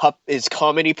his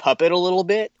comedy puppet a little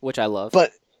bit, which I love.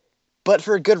 But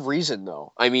for a good reason,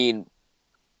 though. I mean,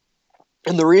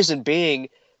 and the reason being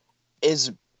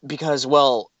is because,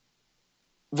 well,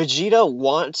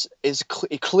 Vegeta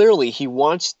clearly he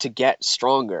wants to get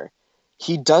stronger.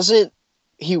 He doesn't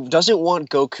want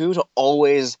Goku to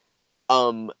always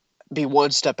be one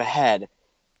step ahead.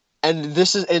 And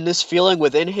this feeling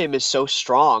within him is so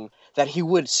strong that he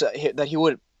would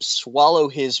swallow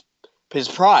his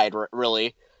pride,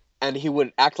 really, and he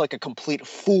would act like a complete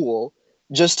fool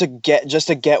just to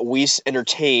get Whis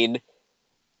entertained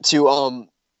to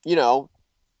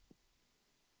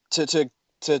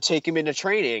to take him into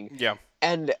training. Yeah.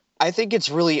 And I think it's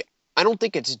really I don't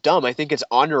think it's dumb. I think it's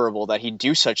honorable that he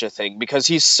do such a thing because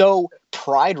he's so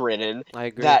pride ridden I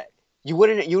agree. that you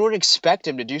wouldn't expect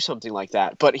him to do something like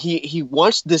that. But he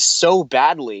wants this so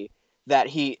badly that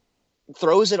he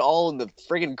throws it all in the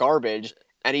friggin' garbage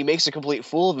and he makes a complete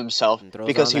fool of himself And throws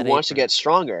because on he that wants to apron. get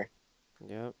stronger.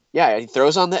 Yep. Yeah, he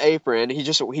throws on the apron.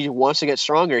 He wants to get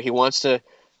stronger. He wants to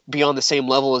be on the same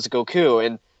level as Goku,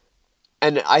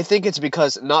 and I think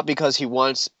it's not because he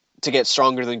wants to get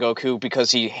stronger than Goku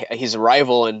because he's a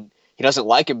rival and he doesn't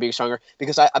like him being stronger.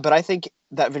 But I think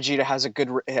that Vegeta has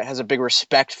a big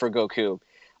respect for Goku,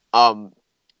 um,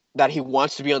 that he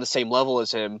wants to be on the same level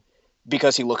as him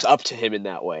because he looks up to him in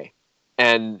that way.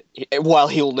 And while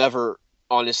he'll never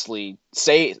honestly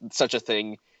say such a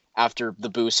thing after the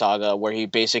Buu saga, where he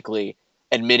basically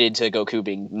admitted to Goku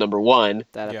being number one,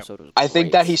 That Yep. episode was I great.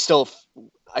 think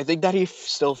that he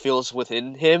still feels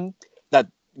within him that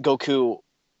Goku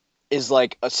is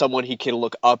like someone he can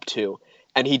look up to,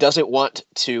 and he doesn't want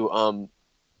to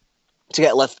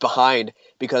get left behind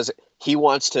because he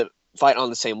wants to fight on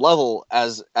the same level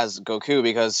as Goku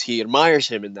because he admires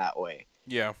him in that way,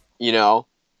 Yeah. you know.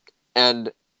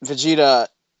 And Vegeta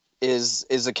is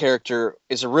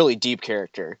a really deep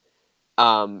character.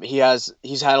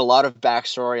 He's had a lot of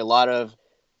backstory,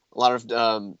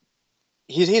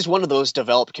 he's one of those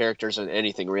developed characters in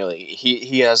anything really.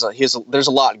 There's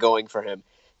a lot going for him,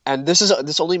 and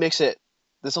this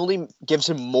only gives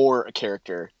him more a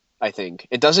character. I think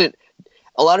it doesn't.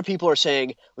 A lot of people are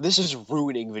saying, well, this is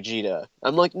ruining Vegeta.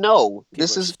 I'm like, no, People are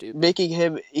stupid.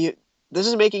 this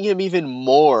is making him even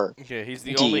more Yeah, he's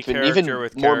the only deep and character even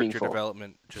with more character meaningful.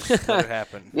 development. Just let it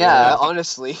happen. Yeah,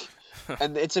 honestly,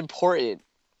 and it's important,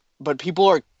 but people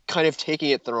are kind of taking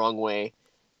it the wrong way,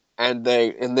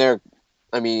 they're.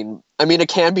 It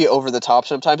can be over the top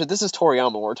sometimes, but this is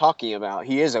Toriyama we're talking about.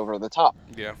 He is over the top.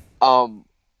 Yeah. Um,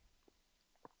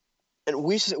 and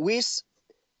Whis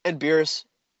and Beerus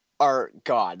are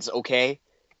gods. Okay,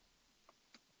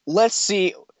 let's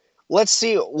see. Let's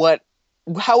see what.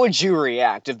 How would you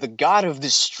react if the god of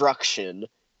destruction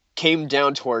came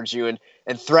down towards you and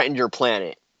threatened your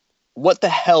planet? What the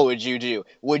hell would you do?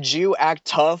 Would you act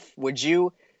tough? Would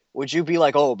you be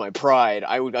like, "Oh, my pride,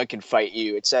 I can fight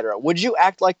you," etc.? Would you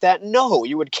act like that? No,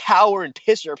 you would cower and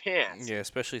piss your pants. Yeah,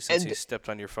 especially since he And stepped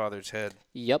on your father's head.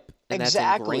 Yep. And that's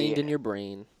exactly, ingrained in your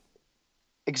brain.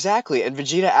 exactly. And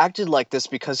Vegeta acted like this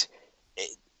because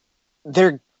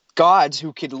they're gods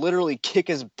who could literally kick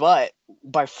his butt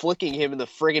by flicking him in the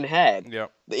friggin' head. Yeah.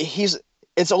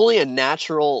 It's only a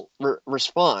natural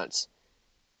response.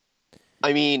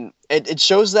 I mean, it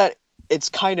shows that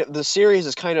the series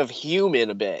is kind of human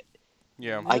a bit,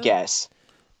 Yeah. I guess.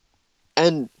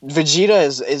 And Vegeta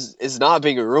is not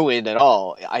being ruined at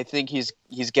all. I think he's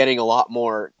getting a lot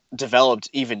more developed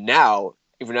even now,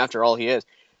 even after all he is.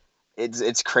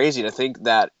 It's crazy to think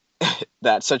that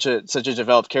that such a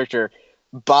developed character,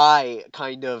 by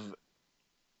kind of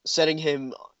setting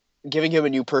him giving him a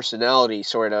new personality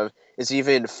sort of, is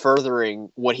even furthering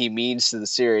what he means to the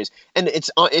series. And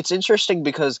it's interesting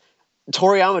because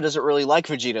Toriyama doesn't really like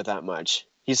Vegeta that much.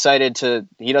 He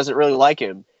doesn't really like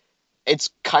him. It's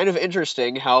kind of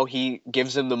interesting how he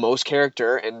gives him the most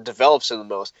character and develops him the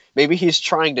most. Maybe he's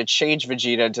trying to change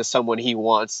Vegeta into someone he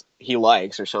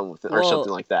likes, or something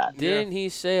like that. Didn't he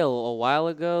say a while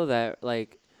ago that,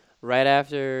 like, right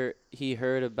after he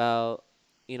heard about,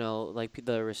 like,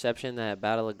 the reception that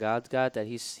Battle of Gods got, that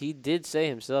he did say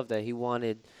himself that he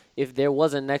wanted, if there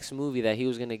was a next movie, that he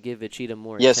was going to give Vegeta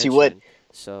more Yes, attention. he would.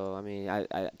 So, I mean,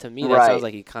 to me, that Right. sounds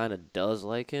like he kind of does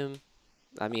like him.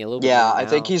 I mean, a little bit Yeah, more I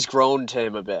think now. he's grown to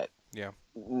him a bit. Yeah.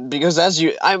 Because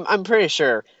I'm pretty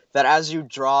sure that as you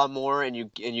draw more and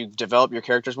you develop your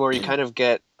characters more, you kind of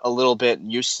get a little bit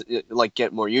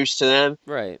get more used to them,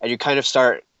 Right. and you kind of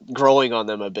start growing on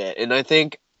them a bit. And I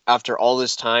think after all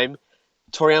this time,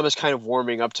 Toriyama's kind of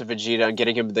warming up to Vegeta and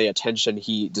getting him the attention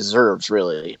he deserves,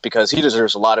 really, because he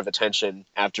deserves a lot of attention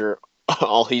after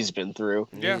all he's been through.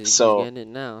 Yeah. He's So getting it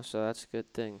now, so that's a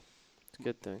good thing. It's a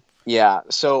good thing. yeah,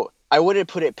 so I wouldn't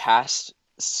put it past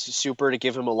Super to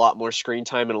give him a lot more screen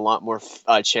time and a lot more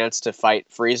chance to fight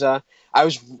Frieza.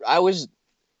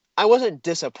 I wasn't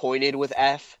disappointed with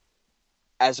F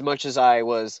as much as I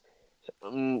was.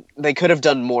 They could have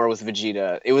done more with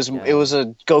Vegeta. It was a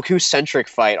Goku centric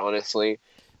fight, honestly.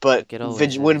 But Like it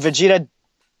always when is. Vegeta,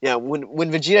 yeah, when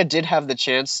Vegeta did have the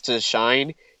chance to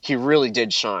shine, he really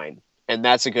did shine, and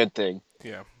that's a good thing.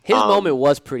 Yeah. His moment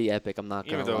was pretty epic. I'm not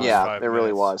gonna Even though it lie. was Yeah, 5 it really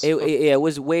minutes. was. It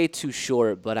was way too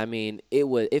short, but I mean,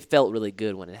 it felt really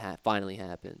good when it finally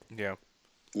happened. Yeah.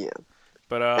 Yeah,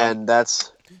 But and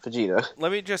that's Vegeta.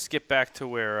 let me just get back to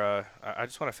where I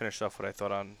just want to finish off what I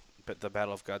thought on the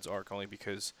Battle of Gods arc only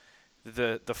because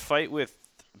the fight with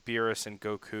Beerus and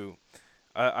Goku,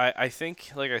 I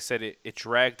think, like I said, it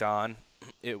dragged on.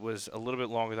 It was a little bit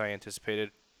longer than I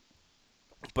anticipated,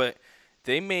 but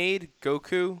they made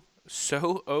Goku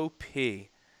so OP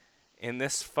in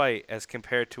this fight as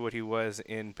compared to what he was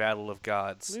in Battle of What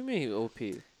Gods. do you mean OP?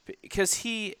 Because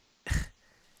he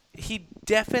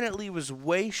definitely was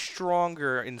way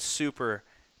stronger in Super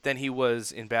than he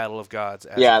was in Battle of Gods.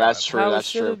 As Yeah, a god. that's true. How it That's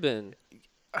should true. have been.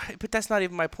 But that's not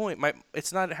even my point.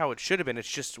 It's not how it should have been. It's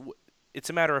just it's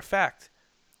a matter of fact.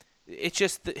 It's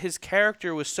just that his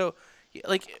character was so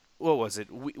like what was it?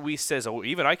 We says, oh,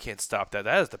 even I can't stop that.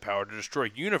 That has the power to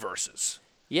destroy universes.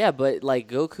 Yeah, but like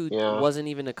Goku Yeah. wasn't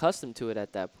even accustomed to it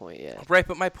at that point yet. Right,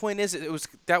 but my point is,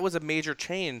 that was a major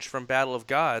change from Battle of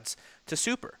Gods to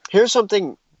Super. Here's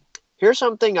something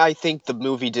I think the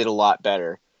movie did a lot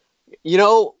better. You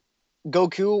know,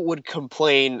 Goku would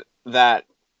complain that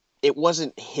it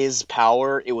wasn't his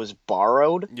power, it was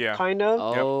borrowed, Yeah. kind of.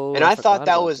 Oh, And I thought forgot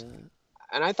that about was-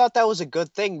 And I thought that was a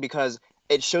good thing because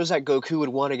it shows that Goku would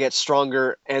want to get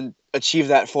stronger and achieve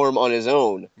that form on his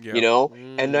own, Yeah. you know?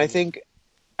 And I think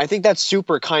that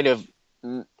Super kind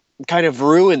of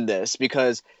ruined this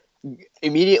because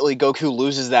immediately Goku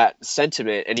loses that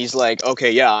sentiment and he's like,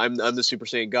 okay, yeah, I'm the Super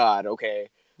Saiyan God, okay.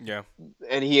 Yeah,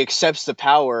 And he accepts the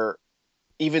power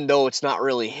even though it's not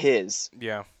really his.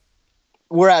 yeah,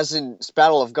 Whereas in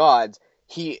Battle of Gods,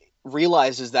 he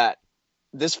realizes that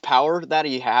this power that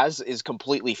he has is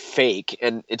completely fake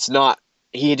and it's not.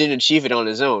 He didn't achieve it on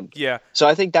his own. yeah. So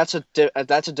I think that's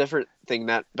a different thing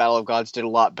that Battle of Gods did a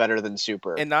lot better than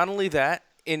Super. And not only that,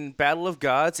 in Battle of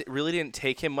Gods, it really didn't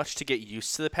take him much to get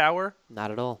used to the power.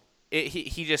 Not at all. It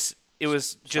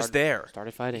was just there.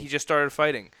 Started fighting. He just started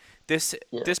fighting. This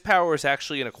power is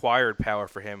actually an acquired power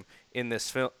for him in this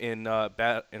film in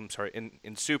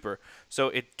Super. So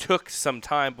it took some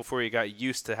time before he got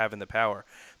used to having the power.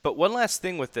 But one last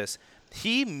thing with this,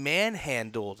 he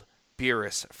manhandled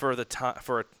Beerus for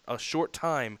a short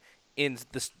time in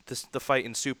the fight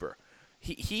in Super.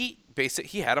 He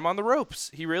had him on the ropes.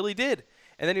 He really did.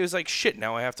 And then he was like, "Shit!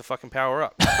 Now I have to fucking power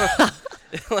up."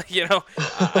 Like Now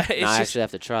I actually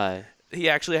have to try. he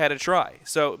actually had to try.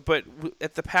 So, but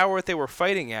at the power that they were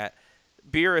fighting at,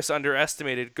 Beerus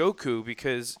underestimated Goku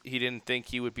because he didn't think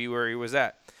he would be where he was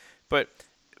at. But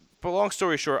long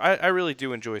story short, I really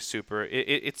do enjoy Super.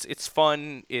 It's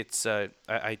fun. It's I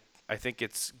think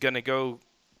it's gonna go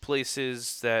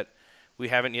places that we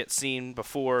haven't yet seen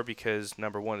before because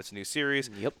number one, it's a new series,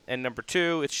 Yep. and number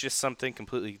two, it's just something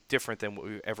completely different than what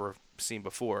we've ever seen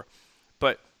before.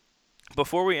 But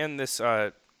before we end this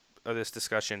this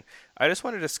discussion, I just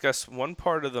want to discuss one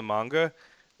part of the manga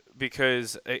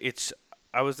because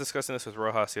I was discussing this with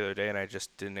Rojas the other day and I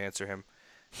just didn't answer him.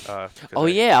 Oh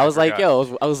I was like,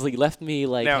 forgot. I was like, left me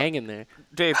like Now- hanging there.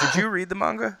 Dave, did you read the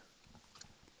manga?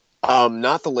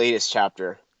 Not the latest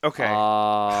chapter. Okay.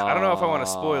 I don't know if I want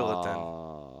to spoil it then.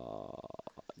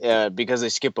 Yeah, because they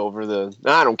skip over the.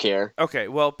 I don't care. Okay,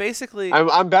 well, basically,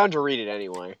 I'm bound to read it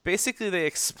anyway. they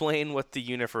explain what the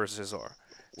universes are.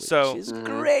 Which So, is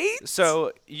great.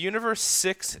 so Universe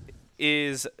 6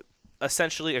 is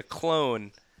essentially a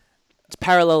clone. It's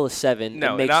parallel to 7.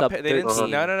 No, it makes not up they didn't.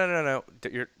 13. No.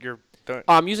 You're don't.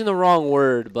 Oh, I'm using the wrong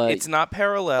word, but It's not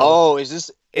parallel. Oh, is this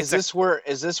It's a-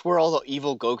 is this where all the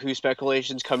evil Goku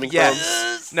speculations coming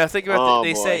Yes. Now think about Oh,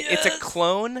 they boy. say it's a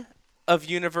clone of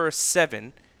Universe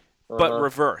 7, but Uh-huh.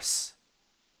 reverse.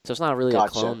 so it's not really Gotcha.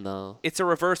 a clone though. It's a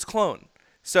reverse clone.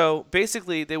 So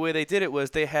basically, the way they did it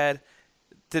was they had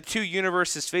the two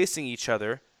universes facing each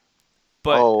other,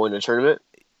 but from? Oh, in a tournament.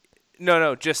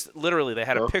 no, just literally they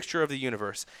had a No? picture of the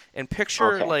universe and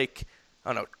picture Okay. like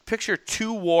I don't know, picture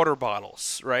two water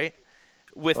bottles, right?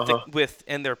 With Uh-huh.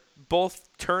 and they're both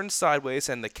turned sideways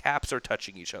and the caps are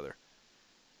touching each other.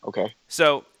 Okay.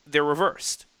 So they're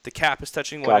reversed. The cap is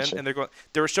touching one end, Gotcha. and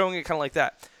they were showing it kind of like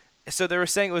that. So they were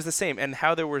saying it was the same, and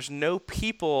how there was no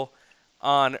people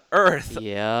on Earth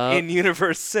Yeah. in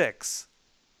Universe 6.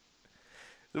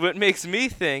 What makes me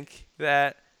think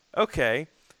that, okay,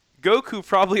 Goku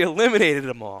probably eliminated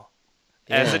them all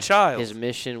as a child. His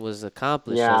mission was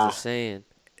accomplished, Yeah. as a saying.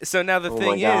 So now the Oh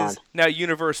thing my is, God. now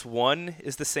Universe 1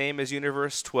 is the same as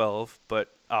Universe 12,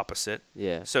 but opposite.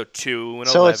 Yeah. So 2 and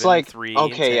So 11, it's like 3 and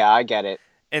okay, 10, yeah, I get it.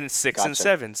 and 6 and Gotcha.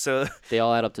 7. So They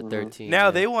all add up Mm-hmm. to 13. now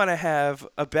yeah. they want to have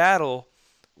a battle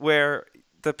where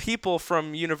the people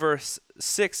from Universe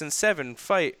 6 and 7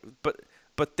 fight,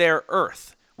 but they're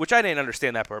Earth, which I didn't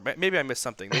understand that part. Maybe I missed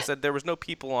something. They said there was no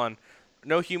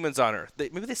humans on Earth.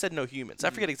 Maybe they said no humans. I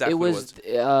forget exactly It what was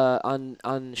it was.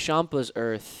 on Shampa's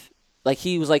Earth. Like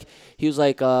he was like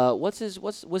what's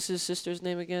his sister's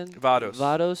name again? Vados.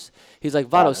 Vados. He's like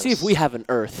Vados. See if Vados. we have an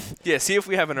Earth. Yeah, see if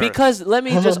we have an Earth. Because let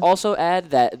me just also add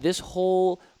that this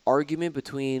whole argument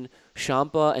between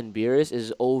Champa and Beerus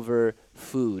is over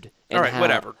food. And All right, how,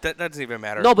 whatever. That doesn't even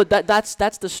matter. No, but that's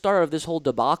the start of this whole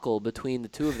debacle between the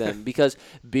two of them because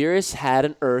Beerus had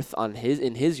an Earth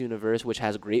in his universe which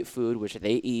has great food which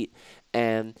they eat,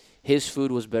 and his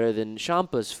food was better than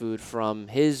Champa's food from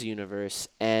his universe,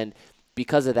 and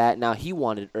because of that now he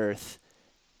wanted Earth,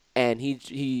 and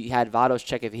he had Vados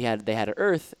check if they had an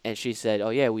Earth, and she said, "Oh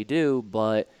yeah, we do,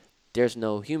 but there's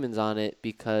no humans on it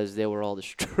because they were all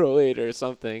destroyed or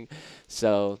something."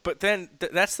 So But then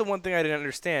that's the one thing I didn't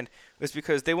understand was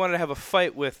because they wanted to have a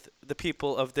fight with the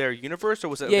people of their universe, or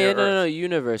was it their no, Earth?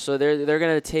 universe. So they're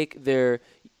gonna take their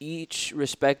each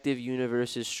respective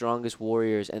universe's strongest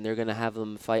warriors, and they're gonna have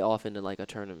them fight off into like a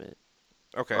tournament.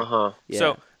 Okay. Uh-huh. Yeah.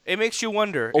 So it makes you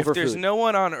wonder Over if there's food. no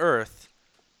one on Earth,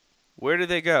 where do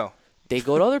they go? They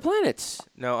go to other planets.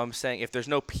 No, I'm saying if there's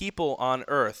no people on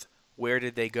Earth, where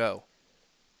did they go?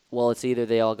 Well, it's either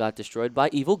they all got destroyed by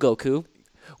evil Goku,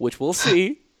 which we'll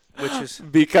see, Which is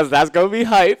because that's gonna be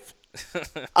hype.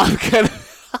 I'm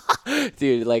gonna,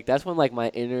 dude. Like that's when like my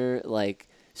inner like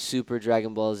Super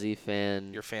Dragon Ball Z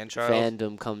fan your fan child.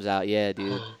 fandom comes out. Yeah,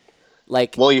 dude.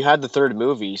 Like Well, you had the third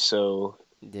movie, so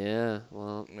yeah.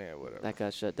 Well, Yeah, whatever. that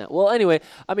got shut down. Well, anyway,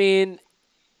 I mean,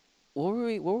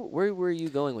 where were you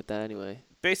going with that anyway?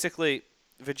 Basically,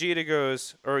 Vegeta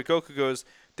goes, or Goku goes,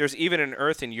 there's even an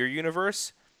Earth in your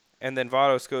universe. And then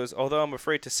Vados goes, although I'm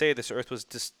afraid to say this Earth was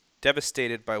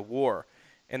devastated by war,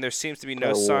 and there seems to be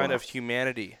no By sign war. of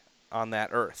humanity on that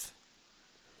Earth.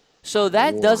 So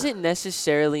that War. doesn't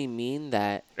necessarily mean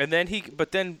that. And then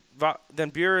then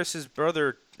Beerus's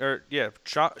brother,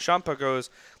 Champa goes,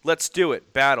 let's do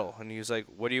it, battle. And he's like,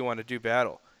 what do you want to do,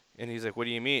 battle? And he's like, what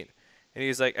do you mean? And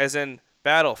he's like, as in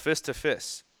battle, fist to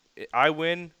fist. I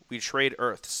win, we trade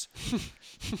Earths.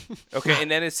 Okay, and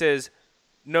then it says,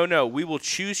 no, we will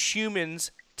choose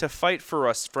humans to fight for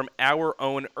us from our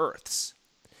own Earths.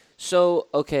 So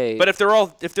okay. But if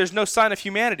there's no sign of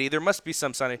humanity, there must be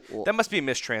some sign. That must be a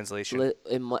mistranslation.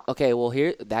 Okay, well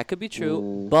here that could be true,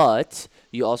 Mm. but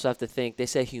you also have to think they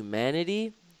say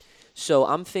humanity. So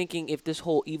I'm thinking if this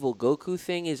whole evil Goku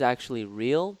thing is actually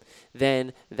real,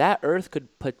 then that Earth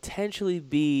could potentially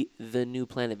be the new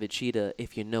planet Vegeta,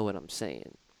 if you know what I'm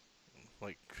saying.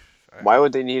 Like, why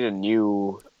would they need a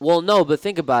new? Well, no, but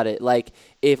think about it. Like,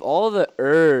 if all the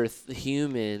Earth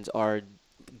humans are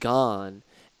gone,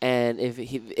 and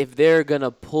if they're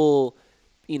gonna pull,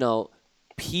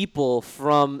 people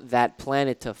from that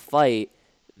planet to fight,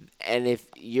 and if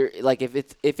you're like, if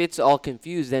it's all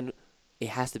confused, then it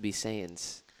has to be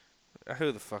Saiyans.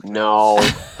 who the fuck? No,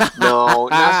 no,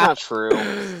 that's not true. I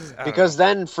don't Because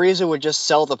then Frieza would just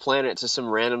sell the planet to some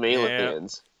random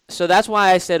aliens. So that's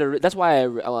why I said. That's why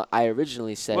I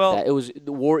originally said Well- that it was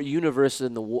the universe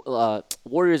and the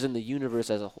warriors in the universe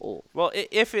as a whole. Well,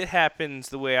 if it happens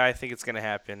the way I think it's going to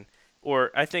happen, or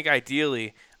I think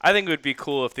ideally, I think it would be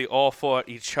cool if they all fought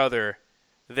each other,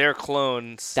 their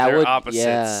clones, That their would,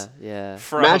 opposites. yeah.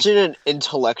 From, Imagine an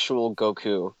intellectual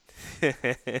Goku.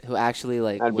 Who actually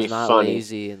like That'd was be not funny.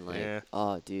 lazy and like, Yeah.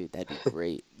 oh, dude, that'd be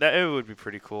great. that it would be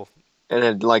pretty cool. And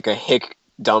had like a hick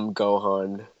dumb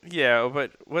Gohan. Yeah,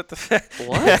 but what the?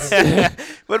 What?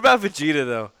 What about Vegeta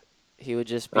though? He would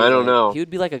just be. I don't like- know. He would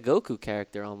be like a Goku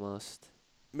character almost.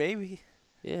 Maybe.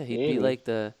 Yeah, he'd Maybe. be like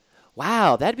the.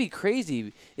 Wow, that'd be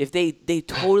crazy if they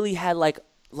totally had like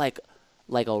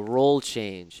a role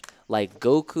change. Like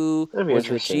Goku That'd be was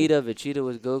interesting. Vegeta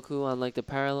was Goku on like the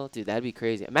parallel. Dude, that'd be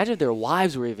crazy. Imagine if their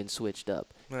wives were even switched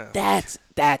up. Yeah.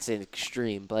 That's an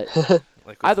extreme. But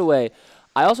Like either way,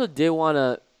 I also did want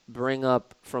to bring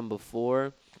up from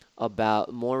before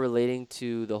about more relating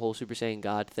to the whole Super Saiyan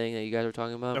God thing that you guys were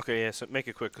talking about. Okay, yeah. So make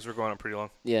it quick because we're going on pretty long.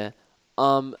 Yeah.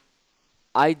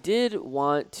 I did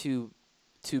want to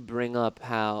bring up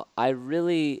how I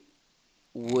really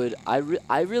would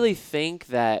I really think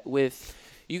that with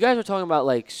you guys were talking about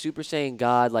like Super Saiyan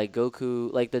God, like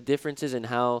Goku, like the differences in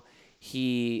how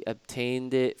he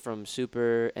obtained it from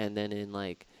Super and then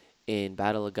in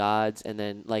Battle of Gods, and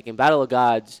then like in Battle of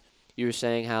Gods you were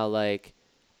saying how like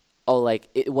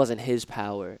it wasn't his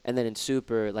power, and then in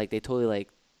Super like they totally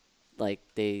like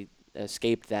they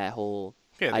escaped that whole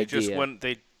Yeah, they just idea. went.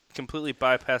 They completely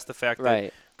bypassed the fact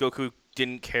Right. that Goku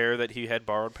didn't care that he had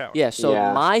borrowed power. Yeah, so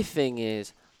Yeah. my thing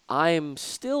is, I'm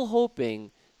still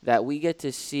hoping that we get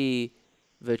to see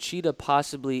Vegeta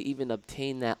possibly even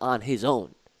obtain that on his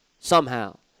own,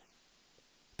 somehow.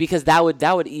 Because that would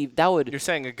You're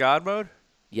saying a God mode?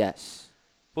 yes.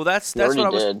 Well, that's He that's what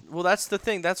already I was. did. Well, that's the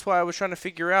thing. That's why I was trying to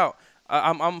figure out.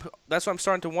 That's why I'm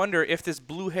starting to wonder if this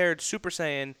blue-haired Super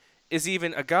Saiyan is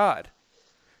even a god.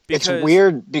 It's Because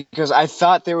weird because I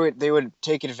thought they would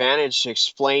take advantage to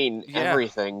explain yeah,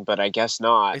 everything, but I guess it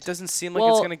not. doesn't seem like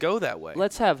it's Well, gonna go that way.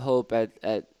 let's have hope at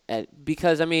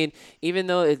because I mean, even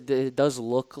though it does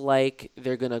look like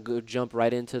they're gonna go jump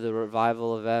right into the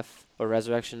revival of F or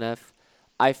Resurrection F,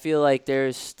 I feel like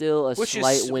there's still a Which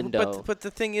slight is, window. but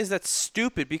the thing is that's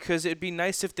stupid because it'd be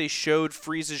nice if they showed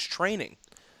Frieza's training.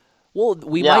 Well,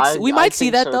 Yeah, we I might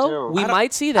see think that so though. too. We I don't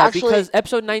might see that Actually, because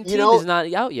episode you 19 know, is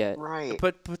not out yet. right.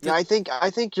 But Yeah, I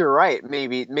think you're right.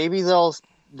 Maybe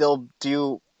they'll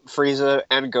do Frieza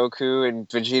and Goku and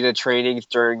Vegeta training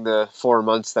during the 4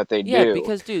 months that they Yeah, do.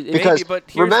 because dude, maybe. Because But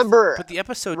the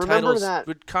episode remember titles that.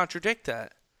 would contradict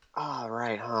that. Oh,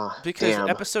 right, huh? Because Damn.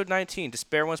 episode 19,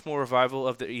 Despair Once More Revival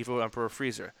of the Evil Emperor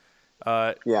Frieza.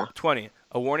 Yeah. 20,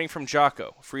 A Warning from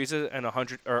Jocko. Frieza and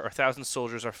 1,000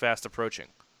 soldiers are fast approaching.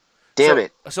 Damn so,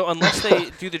 it. So unless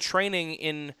they do the training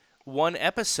in one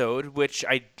episode, which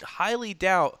I highly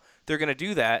doubt they're going to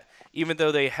do that, even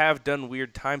though they have done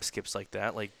weird time skips like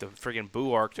that, like the friggin'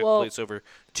 Boo arc took place over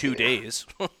 2 days.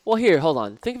 well, here, hold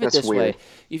on. Think of it That's this weird. way: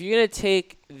 if you're gonna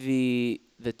take the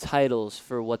titles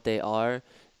for what they are,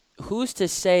 who's to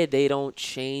say they don't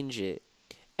change it?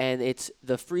 And it's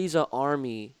the Frieza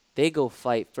army. They go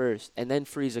fight first, and then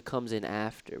Frieza comes in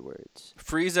afterwards.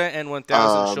 Frieza and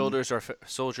 1,000 Um,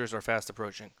 soldiers are fast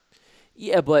approaching.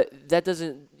 Yeah, but that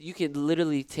doesn't. You can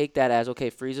literally take that as okay.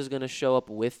 Frieza's gonna show up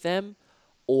with them,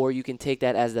 or you can take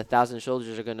that as the 1,000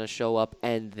 soldiers are gonna show up,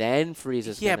 and then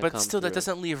Frieza's Yeah, gonna but come still, that through.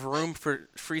 doesn't leave room for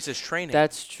Frieza's training.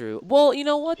 That's true. Well, you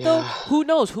know what though? Yeah. Who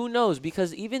knows? Who knows?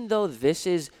 Because even though this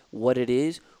is what it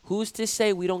is, who's to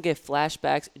say we don't get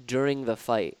flashbacks during the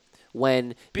fight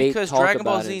when because they talk Dragon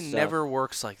Ball about it Z and stuff? never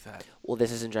works like that. Well,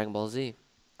 this isn't Dragon Ball Z.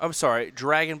 I'm sorry,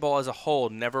 Dragon Ball as a whole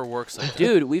never works like that.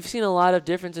 Dude, we've seen a lot of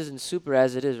differences in Super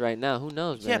as it is right now. Who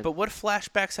knows, Yeah, man? but what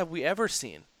flashbacks have we ever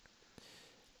seen?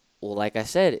 Well, like I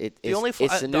said, it's a new honestly,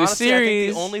 I series.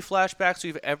 think the only flashbacks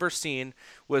we've ever seen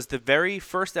was the very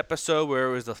first episode where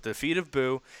it was the defeat of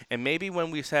Boo, and maybe when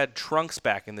we had Trunks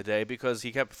back in the day because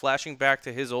he kept flashing back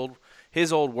to his old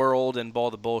world and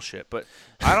all the bullshit. But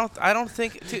I don't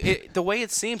think the way it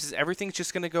seems is everything's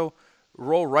just gonna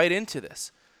roll right into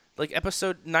this. Like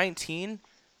episode 19,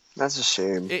 That's a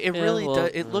shame. it Yeah, really well,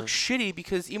 does. It looks shitty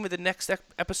because even the next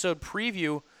episode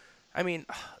preview, I mean,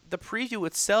 the preview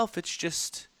itself, it's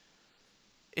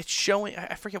showing.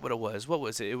 I forget what it was. What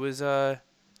was it? It was it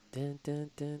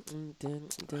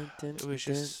was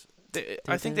just.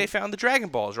 I think they found the Dragon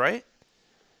Balls, right?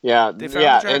 Yeah, They found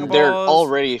yeah, the Dragon and they're Balls.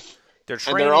 already They're and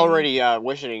training. they're already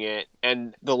wishing it,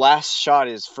 and the last shot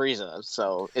is Frieza,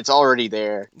 so it's already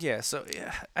there. Yeah. So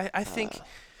yeah, I think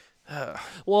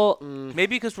well,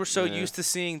 maybe because we're so used to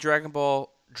seeing Dragon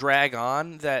Ball drag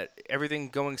on that everything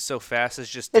going so fast is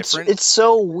just different. It's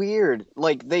so weird.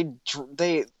 Like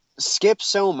they skip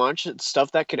so much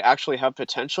stuff that could actually have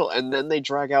potential, and then they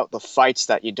drag out the fights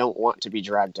that you don't want to be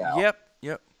dragged out. Yep.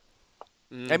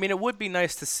 I mean, it would be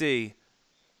nice to see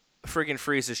friggin'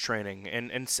 Frieza's training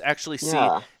and actually see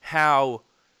Yeah. how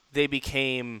they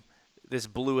became this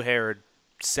blue-haired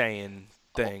Saiyan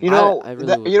thing. You know, I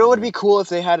really would you know, like it'd be cool if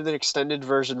they had an extended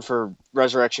version for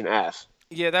Resurrection F.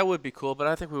 Yeah, that would be cool, but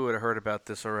I think we would have heard about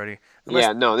this already.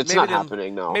 Yeah, no, it's maybe not they'll-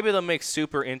 happening. No. Maybe they'll make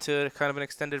Super into kind of an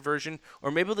extended version,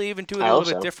 or maybe they'll even do it I a little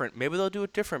hope bit so. different. Maybe they'll do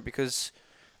it different because,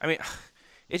 I mean,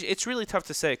 it's really tough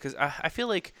to say because I feel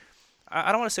like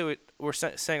I don't want to say we're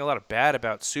saying a lot of bad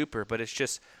about Super, but it's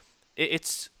just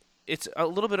it's a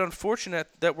little bit unfortunate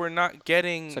that we're not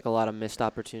getting. it's like a lot of missed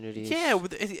opportunities. Yeah,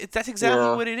 that's exactly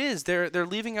Yeah. what it is. They're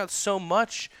leaving out so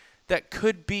much that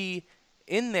could be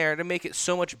in there to make it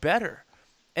so much better,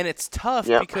 and it's tough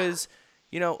Yep. because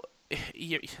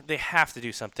they have to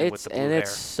do something with the blue and hair. it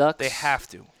sucks. They have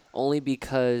to. Only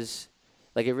because,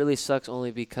 like, it really sucks.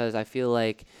 Only because I feel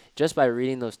like just by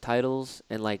reading those titles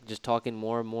and like just talking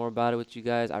more and more about it with you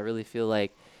guys, I really feel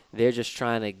like they're just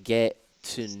trying to get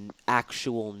to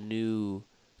actual new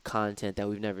content that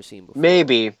we've never seen before.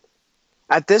 Maybe.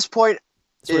 At this point,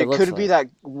 That's what it it looks could be like.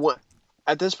 that.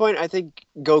 At this point, I think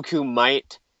Goku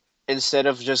might, instead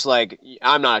of just like,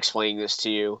 I'm not explaining this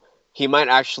to you, he might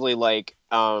actually like,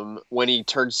 when he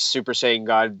turns Super Saiyan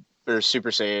God or Super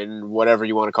Saiyan, whatever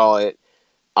you want to call it,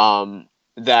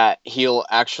 that he'll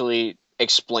actually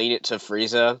explain it to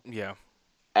Frieza, Yeah.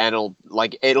 and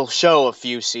it'll show a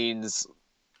few scenes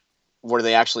where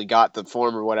they actually got the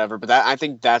form or whatever. But I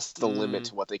think that's the limit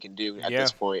to what they can do at Yeah.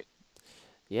 this point.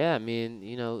 Yeah, I mean,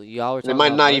 y'all were They talking might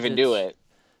about not even do budgets. it.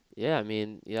 Yeah, I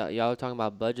mean, y'all were talking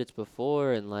about budgets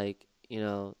before, and like,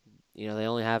 they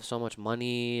only have so much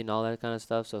money and all that kind of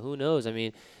stuff. So who knows? I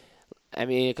mean,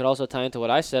 it could also tie into what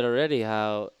I said already,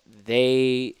 how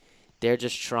they're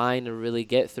just trying to really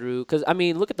get through. Because I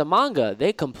mean, look at the manga;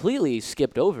 they completely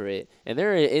skipped over it, and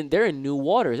they're in new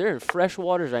waters. They're in fresh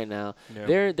waters right now.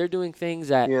 Yeah. They're doing things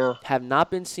that Yeah. have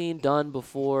not been seen done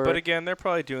before. But again, they're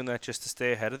probably doing that just to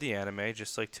stay ahead of the anime,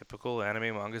 just like typical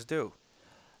anime mangas do.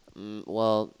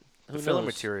 Well, The who filler knows?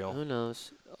 material. Who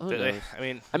knows? Who They-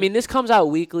 knows? I mean, This comes out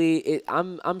weekly.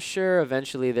 I'm sure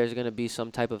eventually there's gonna be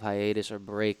some type of hiatus or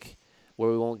break where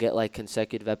we won't get like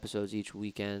consecutive episodes each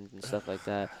weekend and stuff like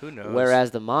that. who knows?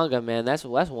 Whereas the manga, man, that's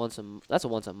once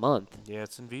a month. Yeah,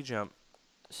 it's in V Jump.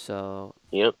 So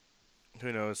Yep.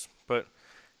 Who knows? But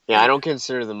Yeah, I don't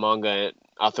consider the manga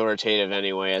authoritative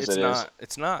anyway, as it's it is. not.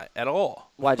 It's not at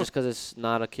all. why? Just because it's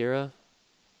not Akira?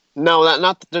 No,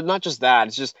 not just that.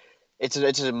 It's just it's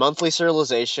a monthly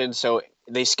serialization, so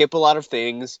they skip a lot of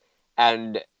things,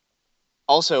 and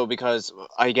also because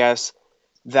I guess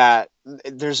that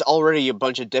there's already a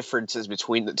bunch of differences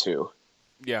between the two.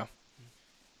 Yeah.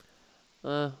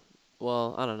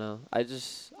 Well, I don't know. I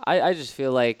just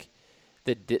feel like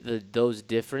those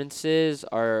differences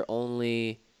are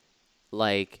only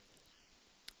like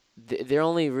they're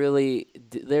only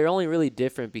really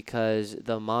different because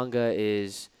the manga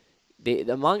is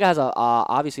the manga has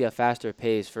obviously a faster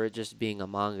pace for it just being a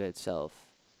manga itself.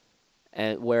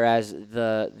 And whereas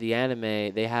the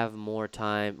anime, they have more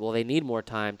time. Well, they need more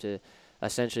time to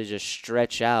essentially just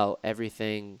stretch out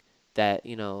everything that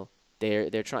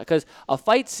they're trying. Because a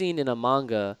fight scene in a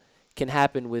manga can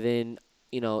happen within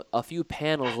a few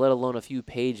panels, let alone a few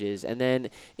pages, and then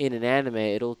in an anime,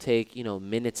 it'll take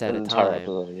minutes at An a entire time.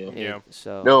 episode, yeah. Yeah.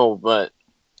 So No, but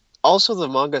also the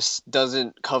manga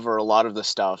doesn't cover a lot of the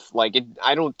stuff. Like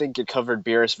I don't think it covered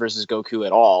Beerus versus Goku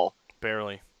at all.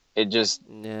 Barely. It just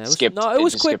yeah, skipped. it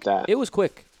was just quick. skipped that. It was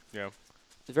quick. Yeah.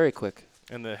 It's very quick.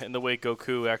 And the way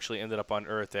Goku actually ended up on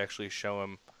Earth, they actually show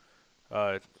him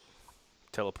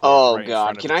teleport. Oh right in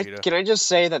god, front of can Vegeta. I just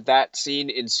say that scene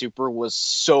in Super was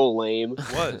so lame.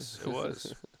 It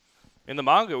was. In the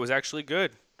manga, it was actually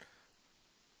good.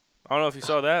 I don't know if you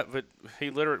saw that, but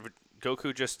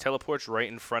Goku just teleports right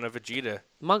in front of Vegeta.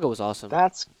 The manga was awesome.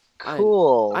 That's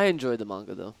cool. I enjoyed the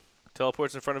manga though.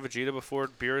 Teleports in front of Vegeta before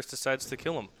Beerus decides to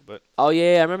kill him. But Oh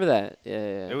yeah, I remember that.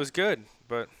 Yeah. it was good.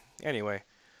 But anyway,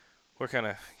 we're kind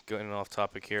of getting off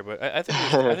topic here. But I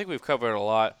think we've covered a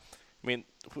lot. I mean,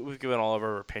 we've given all of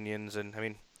our opinions, and I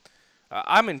mean,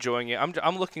 I'm enjoying it.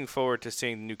 I'm looking forward to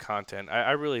seeing new content.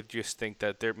 I really just think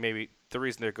that maybe the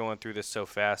reason they're going through this so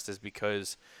fast is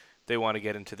because they want to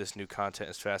get into this new content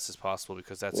as fast as possible,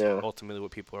 because that's ultimately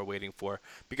what people are waiting for.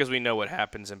 Because we know what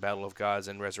happens in Battle of Gods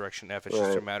and Resurrection F. It's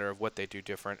just a matter of what they do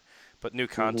different. But new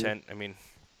content, I mean,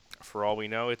 for all we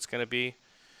know, it's going to be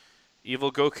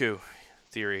evil Goku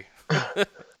theory.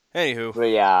 Anywho. But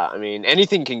yeah, I mean,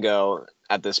 anything can go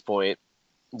at this point.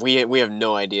 We have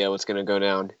no idea what's going to go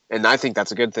down, and I think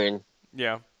that's a good thing.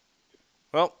 Yeah.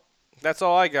 Well, that's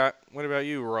all I got. What about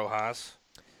you, Rojas?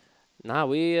 Nah,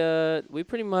 we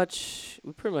pretty much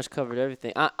covered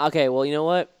everything. Okay, well, you know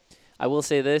what? I will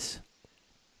say this,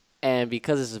 and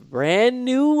because it's a brand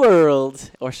new world,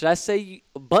 or should I say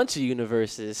a bunch of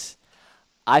universes,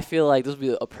 I feel like this would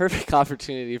be a perfect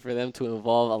opportunity for them to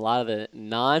involve a lot of the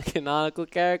non-canonical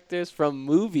characters from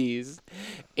movies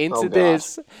into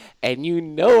this, and you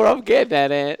know where I'm getting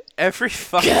at, Ant. Every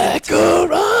fucking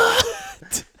Kakarot!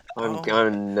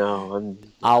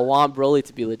 I want Broly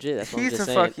to be legit. That's what I'm just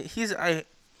saying.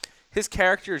 His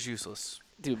character is useless.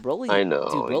 Dude, Broly. I know.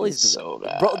 Dude, Broly's he's so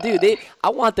bad. Bro, dude, I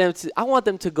want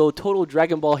them to go total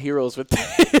Dragon Ball Heroes with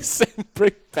this and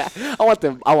bring back. I want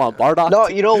Bardock. No,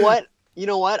 you know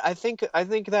what? I think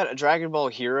that Dragon Ball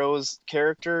Heroes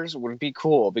characters would be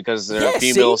cool because they're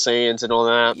female Saiyans and all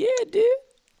that. Yeah, dude.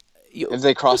 If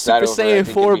they cross that over, Super Saiyan I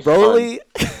think 4 it'd be Broly.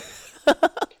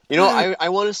 I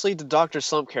want to see the Dr.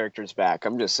 Slump characters back.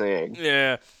 I'm just saying.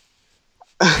 Yeah.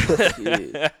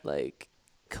 Dude, like,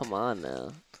 come on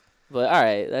now. But all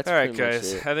right, that's all right, pretty much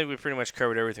guys. it. I think we pretty much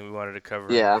covered everything we wanted to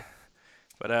cover. Yeah.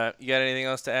 But you got anything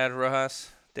else to add,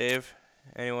 Rojas? Dave?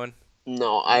 Anyone?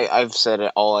 No, I've said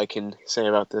it all I can say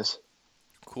about this.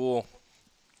 Cool.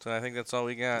 So I think that's all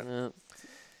we got.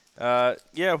 Yeah.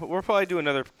 Yeah, we'll probably do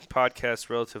another podcast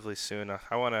relatively soon.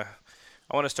 I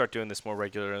wanna start doing this more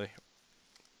regularly.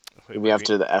 Maybe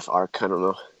after the F arc, I don't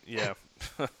know. Yeah.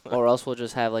 Or else we'll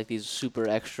just have like these super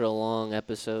extra long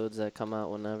episodes that come out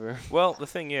whenever. Well, the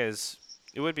thing is,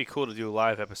 it would be cool to do a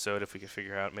live episode if we could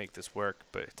figure out how to make this work,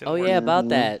 but it didn't work. Yeah, about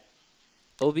that.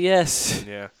 OBS.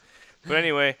 Yeah. But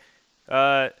anyway,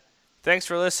 Thanks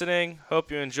for listening. Hope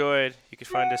you enjoyed. You can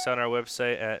find us on our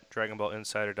website at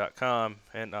DragonBallInsider.com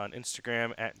and on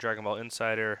Instagram at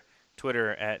DragonBallInsider,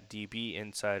 Twitter at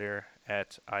DBInsider,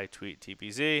 at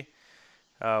iTweetDBZ.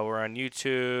 We're on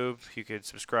YouTube. You could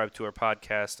subscribe to our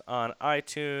podcast on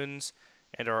iTunes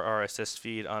and our RSS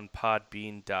feed on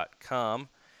podbean.com.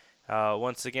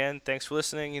 Once again, thanks for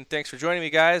listening and thanks for joining me,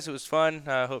 guys. It was fun.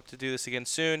 I hope to do this again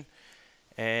soon.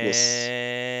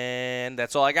 And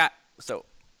that's all I got. So, goodbye.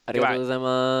 ありがとうござい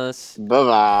ます。 Bye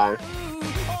bye.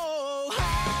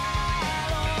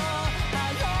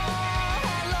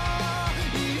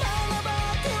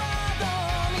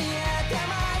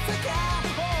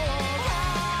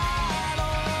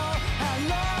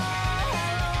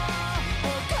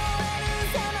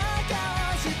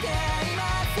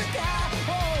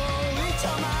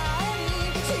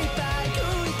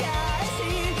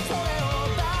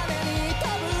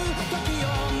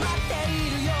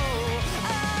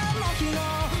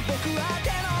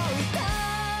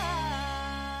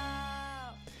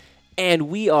 And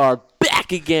we are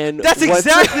back again. That's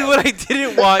exactly what I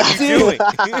didn't want you doing.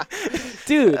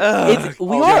 Dude,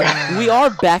 we are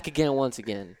back again once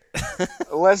again.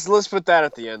 Let's put that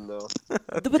at the end though.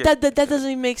 But that doesn't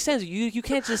even make sense. You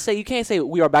can't say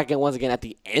we are back again once again at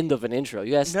the end of an intro.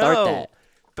 You gotta start that.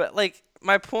 But like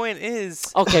my point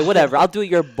is. Okay, whatever. I'll do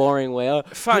it your boring way.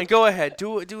 Fine, go ahead.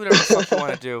 Do whatever the fuck you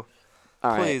want to do.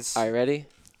 All right. Please. All right, ready?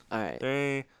 All right.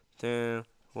 3, 2,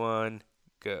 1,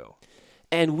 go.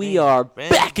 And we are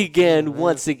back again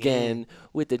once again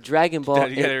with the Dragon Ball.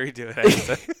 You gotta redo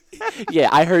it. Yeah,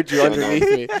 I heard you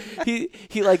underneath me.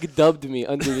 He like dubbed me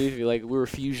underneath me like we were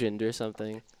fusioned or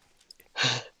something.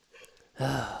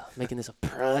 Making this a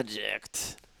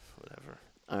project. Whatever.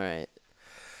 All right.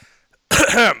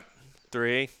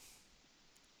 3.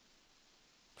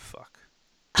 Fuck.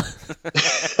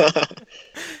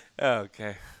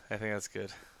 Okay, I think that's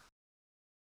good.